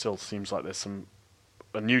point, and it still seems like there's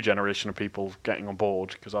a new generation of people getting on board,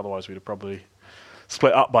 because otherwise we'd have probably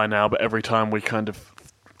split up by now, but every time we kind of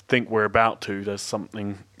think we're about to, there's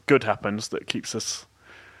something good happens that keeps us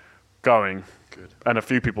going. Good. And a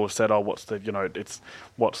few people have said, "Oh, what's the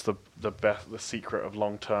secret of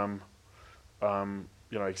long-term,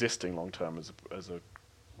 existing long-term as a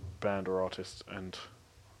band or artist?" And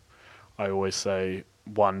I always say,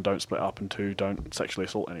 1, don't split up, and 2, don't sexually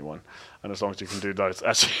assault anyone. And as long as you can do those,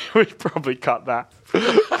 actually, we'd probably cut that.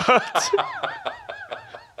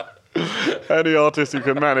 Any artist who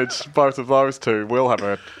can manage both of those 2 will have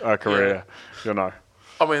a career, you know.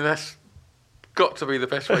 I mean, that's got to be the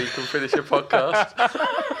best way you can finish a podcast.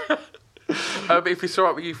 If it's all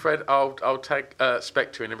right with you, Fred, I'll tag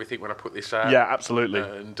Spectre and everything when I put this out. Yeah, absolutely.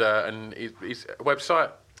 And his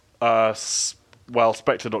website?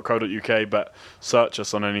 Spectre.co.uk, but search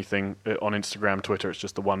us on anything, on Instagram, Twitter, it's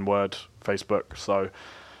just the one word, Facebook, so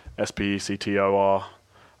SPECTOR,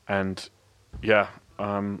 and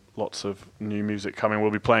lots of new music coming.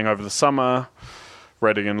 We'll be playing over the summer,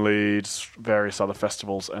 Reading and Leeds, various other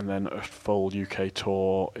festivals, and then a full UK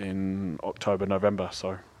tour in October, November,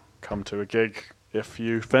 so come to a gig if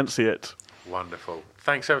you fancy it. Wonderful.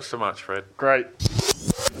 Thanks ever so much, Fred. Great.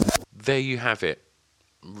 There you have it.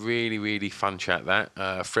 Really, really fun chat,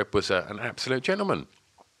 that. Fred was an absolute gentleman.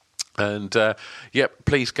 And,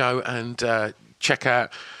 please go and check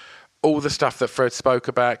out all the stuff that Fred spoke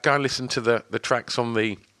about. Go and listen to the tracks on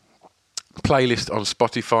the playlist on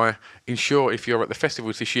Spotify. Ensure if you're at the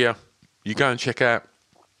festivals this year, you go and check out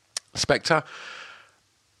Spectre.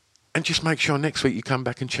 And just make sure next week you come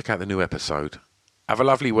back and check out the new episode. Have a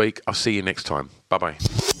lovely week. I'll see you next time. Bye-bye.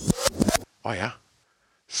 Oh, yeah?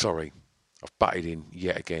 Sorry. I've butted in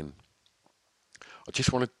yet again. I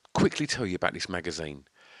just want to quickly tell you about this magazine.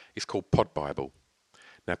 It's called Pod Bible.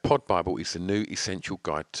 Now, Pod Bible is the new essential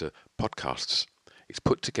guide to podcasts. It's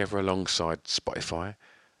put together alongside Spotify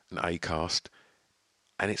and Acast,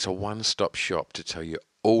 and it's a one-stop shop to tell you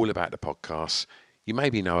all about the podcasts you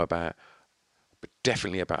maybe know about, but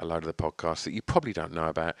definitely about a load of the podcasts that you probably don't know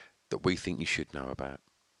about that we think you should know about.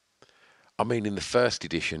 I mean, in the first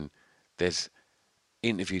edition, there's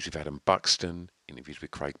interviews with Adam Buxton, interviews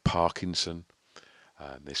with Craig Parkinson,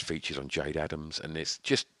 there's features on Jade Adams, and there's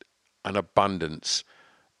just an abundance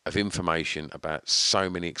of information about so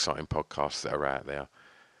many exciting podcasts that are out there.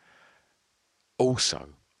 Also,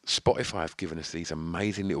 Spotify have given us these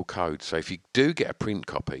amazing little codes, so if you do get a print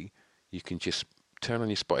copy, you can just turn on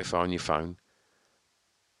your Spotify on your phone,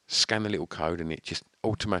 scan the little code, and it just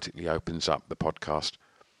automatically opens up the podcast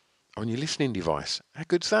on your listening device. How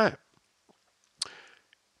good's that?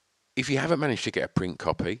 If you haven't managed to get a print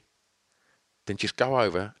copy, then just go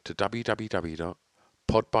over to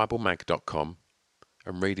www.podbiblemag.com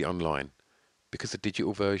and read it online, because the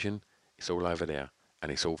digital version is all over there and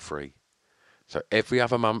it's all free. So every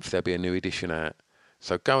other month there'll be a new edition out.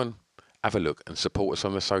 So go and have a look and support us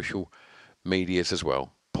on the social medias as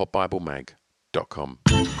well. podbiblemag.com.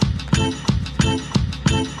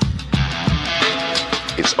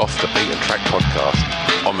 It's Off the Beaten Track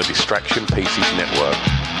podcast on the Distraction Pieces Network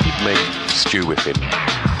with me, Stu Whiffen.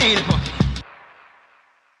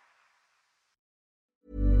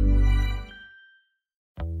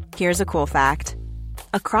 Here's a cool fact.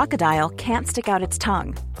 A crocodile can't stick out its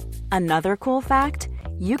tongue. Another cool fact,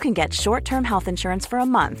 you can get short-term health insurance for a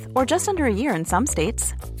month or just under a year in some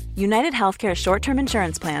states. United Healthcare short-term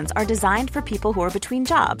insurance plans are designed for people who are between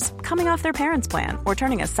jobs, coming off their parents' plan, or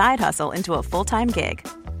turning a side hustle into a full-time gig.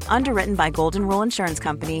 Underwritten by Golden Rule Insurance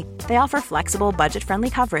Company, they offer flexible, budget-friendly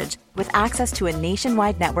coverage with access to a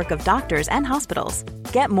nationwide network of doctors and hospitals.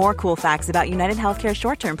 Get more cool facts about United Healthcare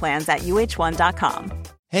short-term plans at uh1.com.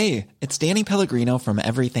 Hey, it's Danny Pellegrino from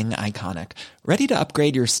Everything Iconic. Ready to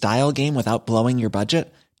upgrade your style game without blowing your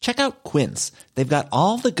budget? Check out Quince. They've got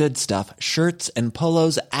all the good stuff, shirts and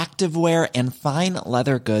polos, activewear, and fine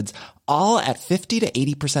leather goods, all at 50 to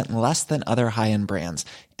 80% less than other high-end brands.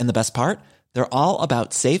 And the best part? They're all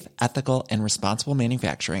about safe, ethical, and responsible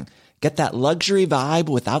manufacturing. Get that luxury vibe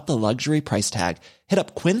without the luxury price tag. Hit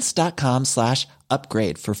up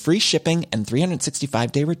quince.com/upgrade for free shipping and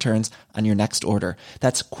 365-day returns on your next order.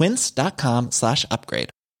 That's quince.com/upgrade.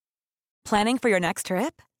 Planning for your next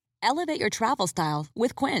trip? Elevate your travel style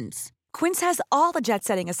with Quince. Quince has all the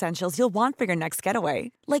jet-setting essentials you'll want for your next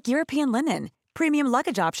getaway, like European linen, premium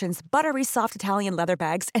luggage options, buttery soft Italian leather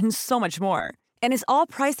bags, and so much more. And is all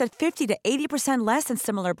priced at 50 to 80% less than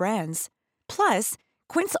similar brands. Plus,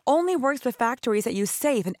 Quince only works with factories that use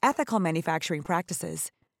safe and ethical manufacturing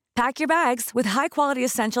practices. Pack your bags with high-quality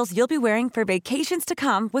essentials you'll be wearing for vacations to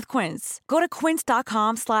come with Quince. Go to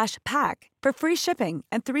quince.com/pack for free shipping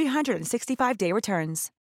and 365-day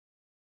returns.